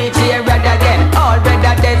the DJ rad again. All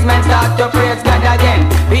brother Desmond start to praise God again.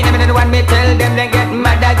 Be never the one me tell them they get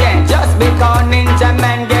mad again. Just because ninja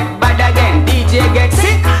man get bad again. DJ get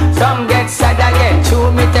sick, some get sad again.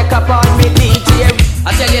 Chew me take up on me DJ.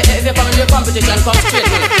 I tell you, if you come in your competition, come straight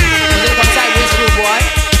with it. Cause you come sideways, rude boy.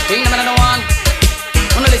 Be never the one.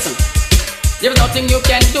 Wanna listen? There's nothing you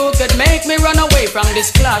can do could make me run away from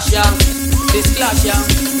this clash, yeah. This clash, yeah.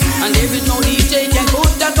 And there is no DJ can put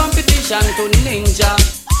that competition to ninja.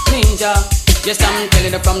 Ninja. Yes, I'm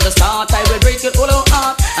telling you from the start, I will break your whole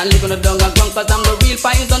heart and live on the dung and ground, cause I'm the real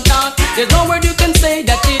fires on top. There's no word you can say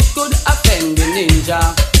that it could offend the ninja.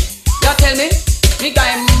 You tell me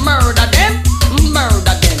guy murder them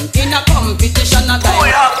in a competition.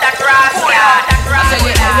 Pull up that grass, yeah, that grass. I tell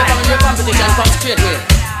you, if you come in your competition, come straight with.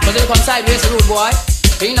 Cause if you come sideways, rude boy,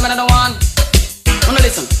 ain't no another one. Wanna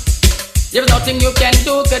listen? There's nothing you can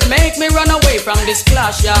do could make me run away from this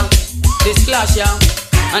clash, yeah. This clash, yeah.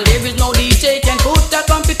 And there is no DJ can put a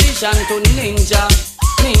competition to ninja.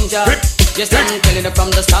 Ninja. Yes, I'm telling you from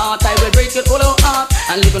the start, I will break your whole heart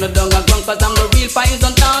and live on the dung and ground, cause I'm the real fires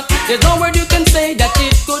on top. There's no word you can say that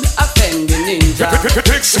it could offend the ninja. You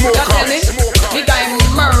tell me, the guy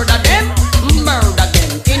murder them in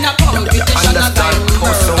a competition. A guy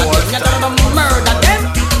murder them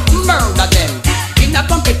in a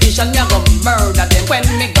competition. You go murder them when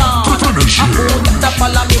me gone. I put that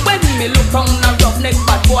follow me when me look on a roughneck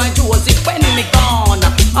bad boy Joseph when me gone.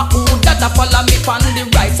 I put that follow me on the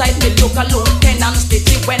right side. Me look a lieutenant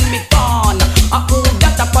Stitchy when me gone. I put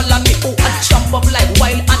that follow me who a jump up like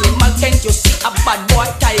wild animal. Can't you see a bad boy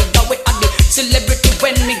tiger with a the celebrity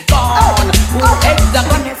when me gone? Who exactly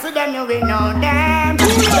gonna see them? You will know them.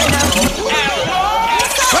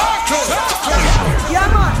 Yeah,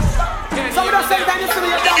 man. Some of the same time you see me,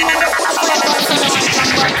 you're down, man.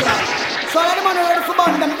 So let them know ready for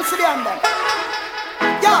band them, you see them then.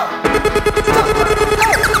 Yo!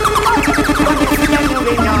 You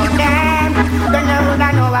will know them. Don't know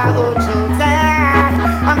that know I go to them.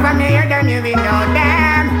 I'm from here, then you will know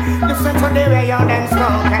them. Listen to the way you them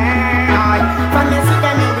spoken. From here, see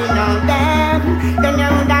them, you will know them. Don't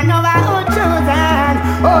know that know I go to them.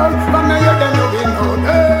 Oh, from here, then you will know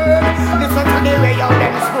them. Listen to the way you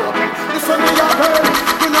them spoken. Listen to your girl.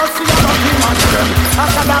 You know, see your lucky man them.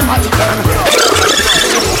 After them, I them.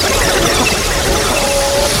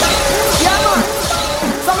 Yeah, man.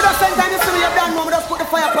 Some of the same time you see me, you're done, man. We just put the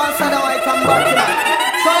fire pan side and white and back, you know.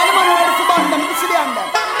 So all the man who ready for band them, you see them then.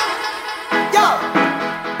 Yo!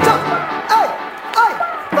 So, hey! Hey!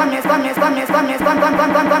 Come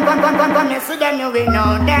here, see them, you will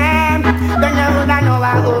know them. Don't know who that know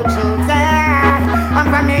I go to them. I'm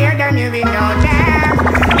from here, then you will know them.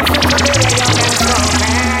 Listen to the way you them spoken.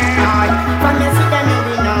 From here, see them, you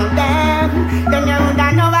will know them. Don't know who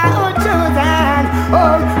that know I go to them.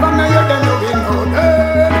 Oh, from here, then you will know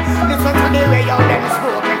them. Listen to the way you them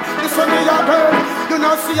spoken. Listen to your girl. You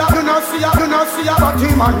know see a body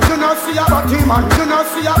man. You know see a body man. You know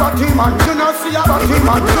see a body man. You know see a body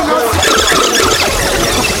man. You know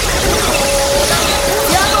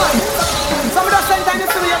yeah, man. Some of the same time you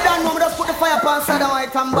see me, you're done, man. We just put the fire pan side and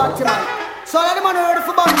white and body man. So let them know ready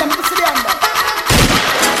for band them, you see them then.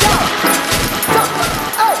 Yo! So,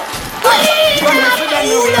 hey! Hey! When you see them,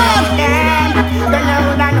 you love them. Don't know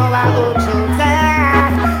who that know I go to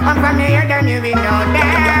them. I'm from here, then you will know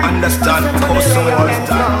them. Understand how some was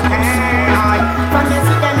done. From you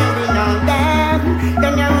see them, you will know them.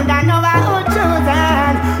 Don't know who that know I go to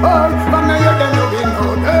them. Oh, from here, then you will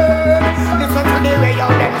know them. Listen to the way you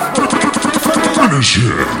them spoke.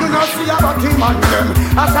 You know see about him and them.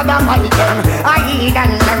 I said I'm like them. I eat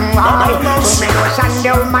and them. Why? To me no sand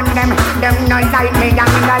them and them. Them not like me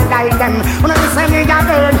and not like them. When I say me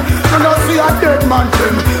again, you know see a dead man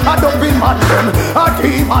them, a dopey man them, a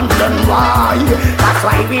team man them. Why? That's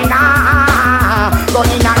why we now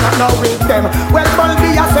going on no with them. Well,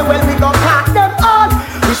 Bulby I say well we go caught them all.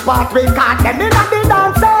 Which part we caught them in the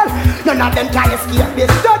dance hall? None of them can escape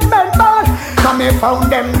this judgment ball. Come me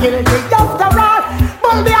found them guilty after all.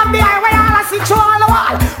 Bulby up the highway, all I see through all the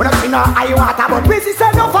wall. We don't see no high water, but we see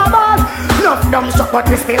say no for ball. No dumb shot, but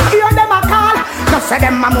we still hear them a call. No say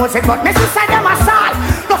them a Moses, but me say them a Saul.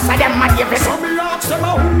 No say them a David. So me ask them a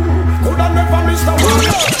who could I never miss the one.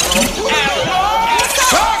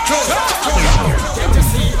 Can't you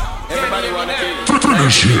see? Everybody wanna be.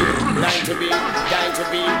 Dying to be,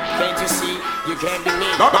 can't you see? You can't be me.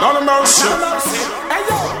 Not a mercy. Hey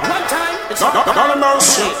yo, one time. It's not a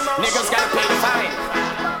mercy. Niggas gotta pay the fine.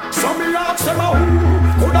 So me ask them a who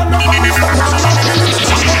could I never miss the one.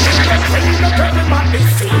 Everybody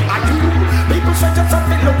see like you. People say just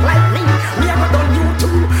something look like me. Me I got on you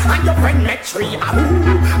too. And your friend met tree. Who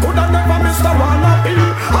could I never miss the one of me?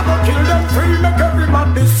 I go kill them free, make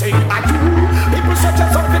everybody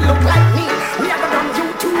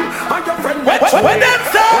When them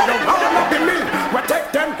say we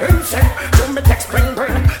take them insect. To me take spring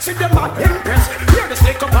brain. See them at impress. Hear the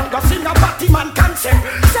stick up and go sing a Batman concept.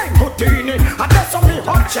 Say Houdini, I guess on me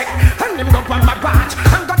hot check. And him go on my badge.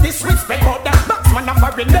 And got disrespect for that boxman of a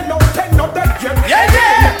ring. They know 10 of them. Yeah.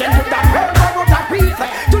 Let them do that hell or that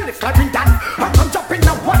reflex. To lift like me that. I come jump in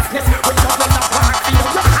the oneness. We don't let the party.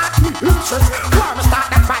 Your heart me interest. War start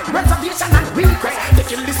that fight. Reservation and regret. They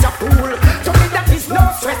kill this a fool. To me that is no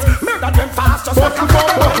stress. Murder them fast. Just like a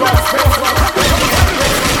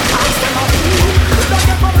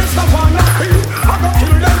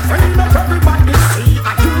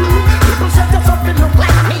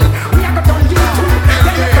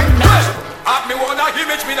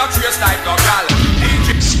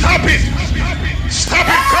Stop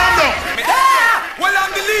it, calm down. Well,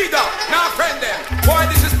 I'm the leader, now friend them. Boy,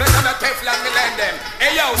 this is better than Teflon, me lend them.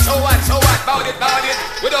 Hey yo, so what, bout it.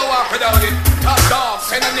 We don't walk without it. Top dog,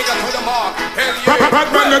 send a nigga to the mark. Hell yeah.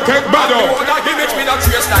 Badman, take bad up. Wanna image me that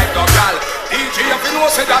trace like dog, gal. DJ, if you know,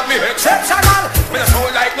 say that me exceptional. Me a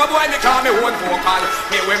sound like no boy, me call me one vocal.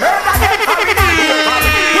 Me we murder them, carry them vocal.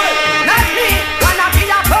 Well, not me, wanna be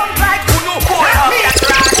a punk like unuh. Not me.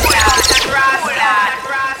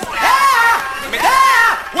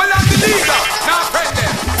 Well, I'm the leader, now friend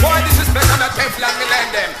them. Boy, this is better than Teflon, me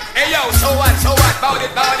lend them. Hey yo, so what, bout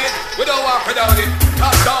it. We don't walk without it.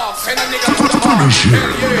 Top dog, send a nigga to the mark.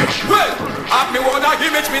 Hell yeah. Well, have me wanna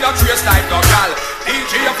image me that trace like dog, gal.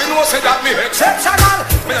 DJ, if you know, say that me exceptional.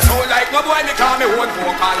 Me a sound like no boy, me call me one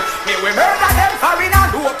vocal. Me we murder them foreign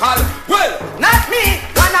and local. Well, not me,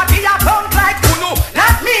 wanna be a punk like unuh.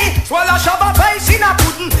 Not me, swallow shove a face in a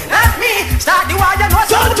pudding. Not me, start the war, you know.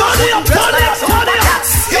 Turn it up.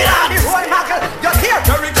 You are the whole knuckle. You're here.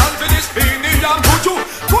 Carry on to this beanie and kuju.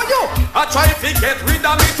 I try to get rid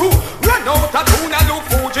of me too. Run out of tune and look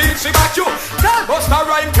Fuji, she back you. Tell Busta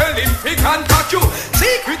Rhyme, tell him he can touch you.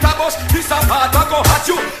 Secret of us, this a part I go at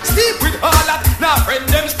you. Sleep with all that, now friend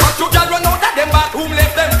them spot you. Girl run out of them bathroom,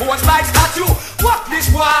 left them bones like statue. What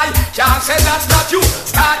this why? Can't say that's not you.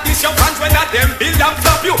 Start this your fans when that them build and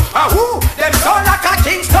flop you. Who? Them sound like a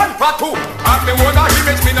Kingston Fatu. And me wanna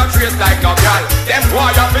image me not trace like no girl. Them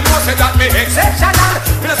boy up in know say that me exceptional.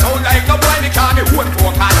 Me no sound like no boy, me call me one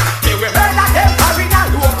vocal. Me we murder them foreign and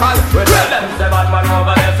local. We tell them say Badman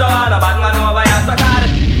over there, so all a Badman over here, so call it.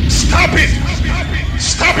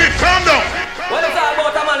 Stop it, calm down. Well, it's all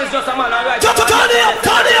about a man, it's just a man, alright. Turn it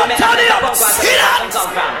up. See that?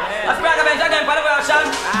 Let's break a bench again for the version.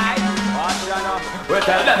 We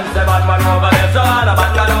tell them say Badman over there, so all a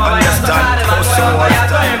Badman over here, so call it. Man over here,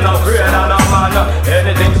 so him no afraid of no man.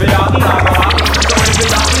 Anything be happen, I go happen. So if it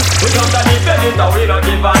happen, we just a defend it, we don't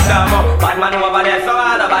give a damn. Badman over there, so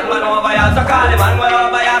all a Badman over here, so call it. Man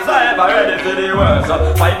over here, so ever ready for the worst.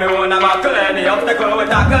 Fight me one a buckle, any obstacle we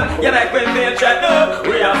tackle. You make me feel threatened.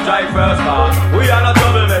 We have strike first class. We are not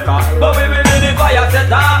troublemaker, but we will be the fire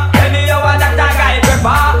setter. Any hour that I guy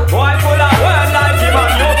prepare. Boy full of word like him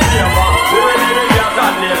and no paper. We will be the gas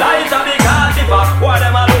and the light of the car tipper. Why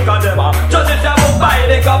them a look at them just if you move by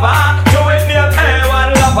the cover. Show it near A1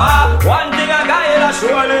 lover. One thing a guy will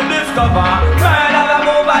surely discover. Murder a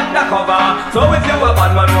move undercover. So if you a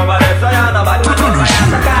Badman over there, so you're not Badman over here.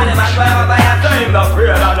 So call him and over here, so him not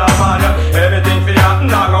afraid of no man. Everything fi happen,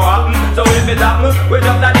 not go happen. So if it happen, we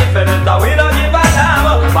just a defend it, so we don't give a damn.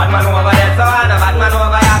 Badman over there, so I'm a Badman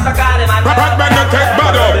over here, so call him and Badman don't take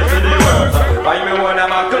bad up. This is the worst. Find me one of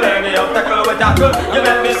my buckle, any obstacle we tackle. You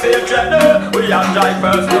let me see a threat, we have strike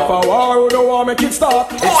first. If I war, we don't want make it stop.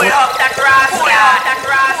 Pull up that grass, that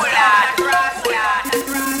grass.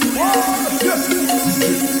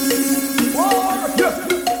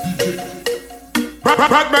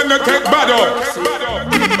 Badman don't take bad up.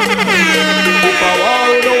 If I war,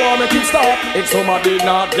 we don't want make it stop. If somebody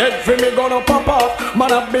not dead for me gonna pop up.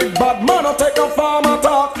 Man a big bad man a take a farm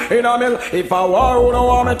attack. In a mill, if I war, we don't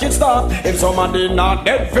want make it stop. If somebody not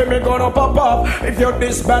dead for me gonna pop up. If you're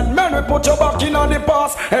this bad man, we put you back in on the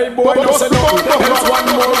past. Hey boy, don't say no. There's one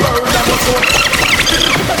more word that was so.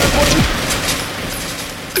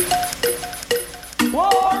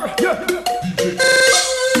 War, yeah.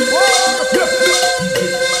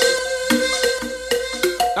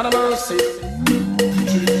 And a mercy.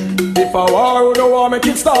 If I war, we don't want make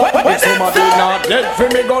it stop. If somebody not dead for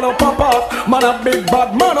me gonna pop up. Man a big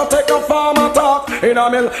bad man a take a farm attack. In a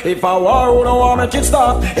mill, if I war, we don't want make it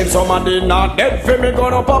stop. If somebody not dead for me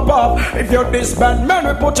gonna pop up. If you're this bad man,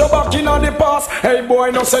 we put you back in on the past. Hey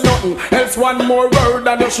boy, no say nothing. Else one more word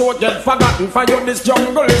and your show get forgotten. For you this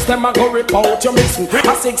jungle is them a go rip out you missing.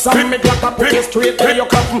 A 6 and me clock a put you straight to your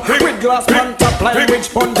coffin. With glass pan top line, which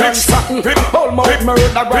sponge and satin. All mouth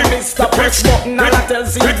murder, right, Mr. Push button and I tell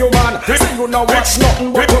see you man. Say you know watch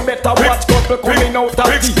nothing but you better watch couple coming out of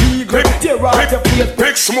the eagle. Tear out your face,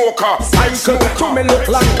 big smoker. Cycle, to me look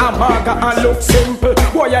like a maga and look simple.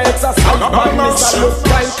 Boy, you exercise, badness and look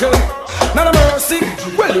cycle. None of mercy.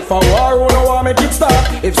 Well, if I war, you know I make it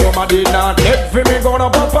start. If somebody not dead for me, gonna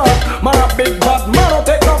pop up. Man, a big bad man, don't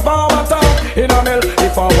take no farm attack. In a mill,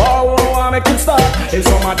 if I war, you know I make it start. If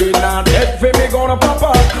somebody not dead for me, gonna pop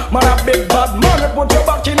up. Man, a big bad man, put your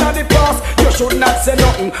back in the past. You should not say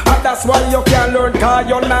nothing, and that's why you can't learn. Cause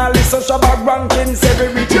you not listen to bad rankings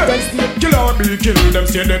every week. You can still kill or be killed. Them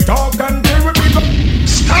say they talk and they will be.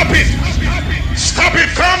 Stop it! Stop it!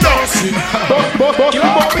 Calm down! Kill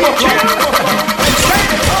or be killed. Say they talk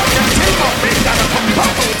and they will be. Gotta come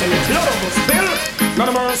back out and blood of us spill. None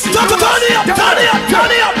of mercy. Turn it up! Turn it up!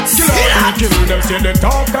 Turn it up! Kill or be killed. Them say they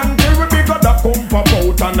talk and they will be. Gotta come pop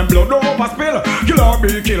out and the blood over spill. Kill or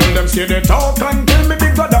be killed. Them say they talk and tell me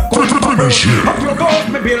big gotta come pop out. Up your ghost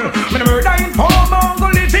me bill. Me never dying for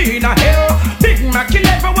Mongol is in a hell. Big Mac you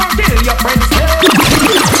never want kill your friends.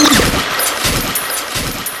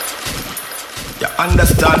 You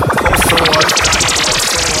understand?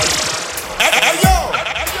 Hey yo!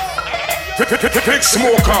 Big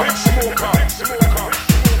smoker.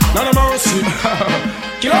 None of mercy.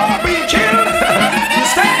 Kill or be killed. You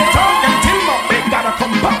stay the talk until my big gotta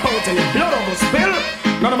come pop out and your blood over spill.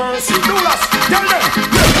 None of mercy. Do us. Tell them.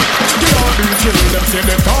 Kill or be killed. Them say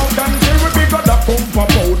they talk until we big gotta come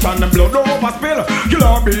pop out and the blood over spill. Kill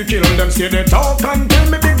or be killed. Them say they talk until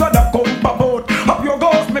me big gotta come pop out. Up your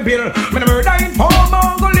ghost me bill. Me never dying for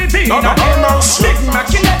Mongol is in a hell. Big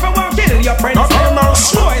Mac you never want kill your friends.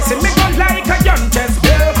 Boy say me gun like a young chest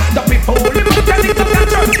bill. The people live up tell it up and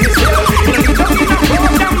trust this bill.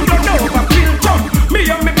 Me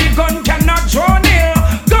and me big gun cannot draw near.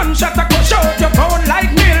 Gunshot a go shout your phone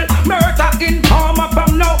like mill. Murder informer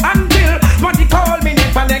from now until somebody call me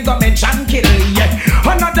name and then go mention kill. Yeah,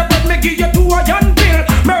 another but me give you to a young bill.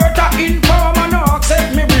 Murder informer no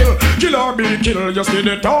accept me will. Kill or be kill, just see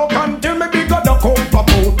the talk until me big got the come pop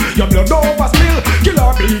out. Your blood over spill. Kill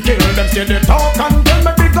or be kill, them say the talk until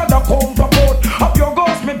me big got the come pop out. Up your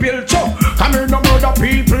ghost me build chop. Come here no murder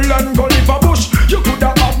people and go live a bush. You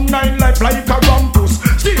coulda have 9 life like a rumpus.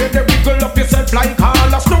 Stay there wiggle up yourself like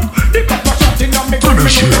all a snook. The cat was shot in a me gun.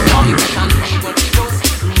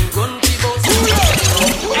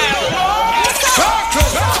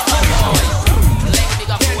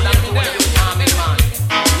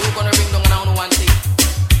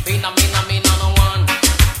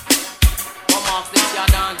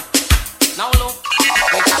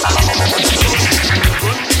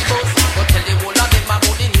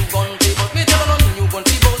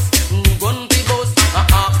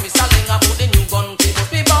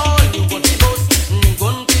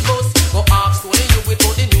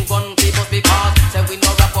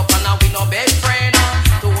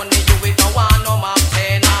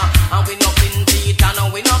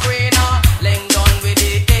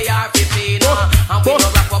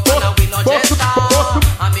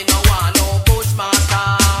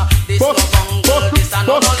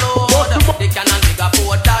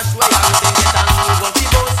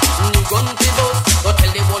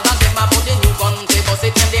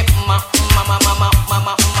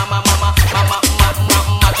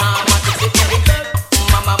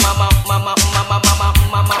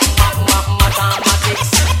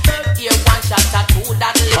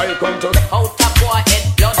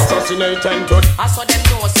 I saw them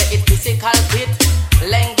know say it physical fit.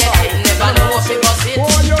 Leng get it, never know if it was it.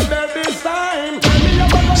 Oh, you're there this time.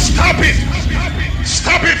 Stop it!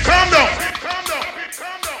 Stop it! Calm down!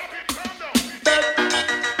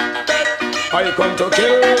 I come to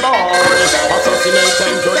kill boys, assassinate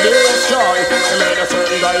and to destroy. I made a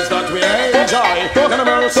certain guys that we enjoy. None of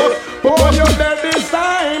mercy, boy, you're there this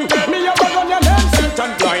time. Me a bug on your name, sit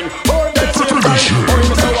and blind. Oh, that's it, right. Oh,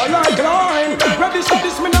 you so I like line. Ready for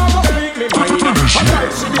this, me now go speak me mind. I try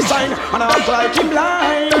to see the sign, and I act like him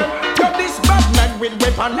blind. You're this bad man with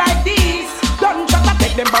weapon like this. Don't try to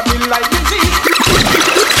take them body like disease.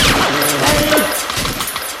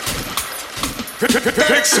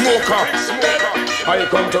 Big smoker. I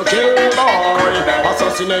come to kill boy,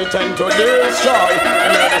 assassinate and to destroy.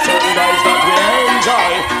 And let the certain guys that we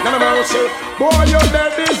enjoy. None of mercy, boy you're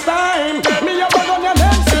dead this time. Me a bug on your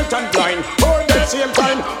name, sit and blind. Oh that same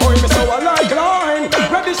time, oh me so I like line.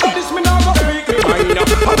 Ready for this me now go speak me mind.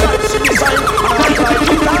 I like see the sign, I like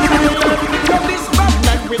the line. You're this bad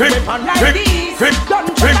man with weapon like this. Don't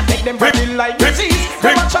try to take them body like disease.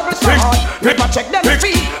 Never travel so hard, never check them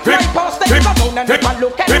feet. Right past them down and never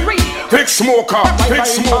look and read. Big smoker, big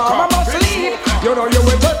smoker. You know you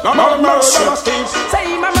will take no murder, Steve.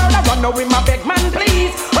 Say my murder, run now with my big man,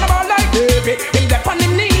 please. What about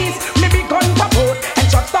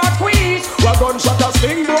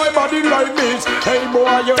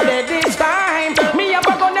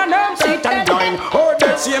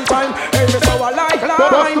so I like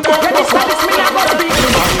line. Yeah, this me, I must be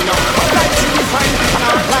mine. Like she fine, and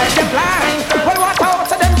I'm like them blind. Well, what out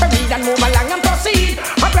to them for me and move along and proceed.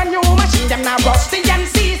 A brand new machine, them now rusty and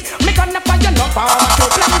seize. Me gonna fire no power to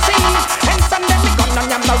plant seeds. And some them me gonna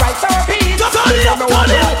yam the rice or peas. Me gonna want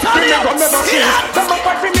to, me gonna never see. Them up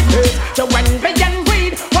for me taste. So when they and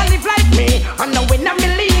breed, one live like me, and no win a me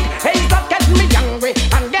league. Hey, stop get me hungry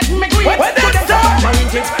and get me greedy. So them so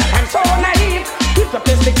minded and so naive. If you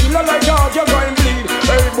place the killer like dog, you're going to bleed.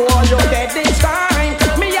 Hey boy, you're dead this time.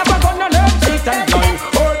 Me have a gun and love shit and blind.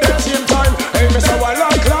 All the same time, hey, me so I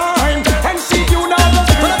like climb. And see you now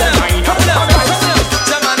just put the line.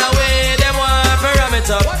 Some man away, them want to ram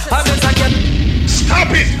it up.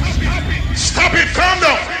 Stop it! Stop it! Calm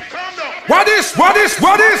down! What is?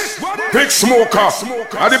 Big smoker.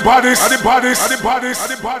 Are the baddest?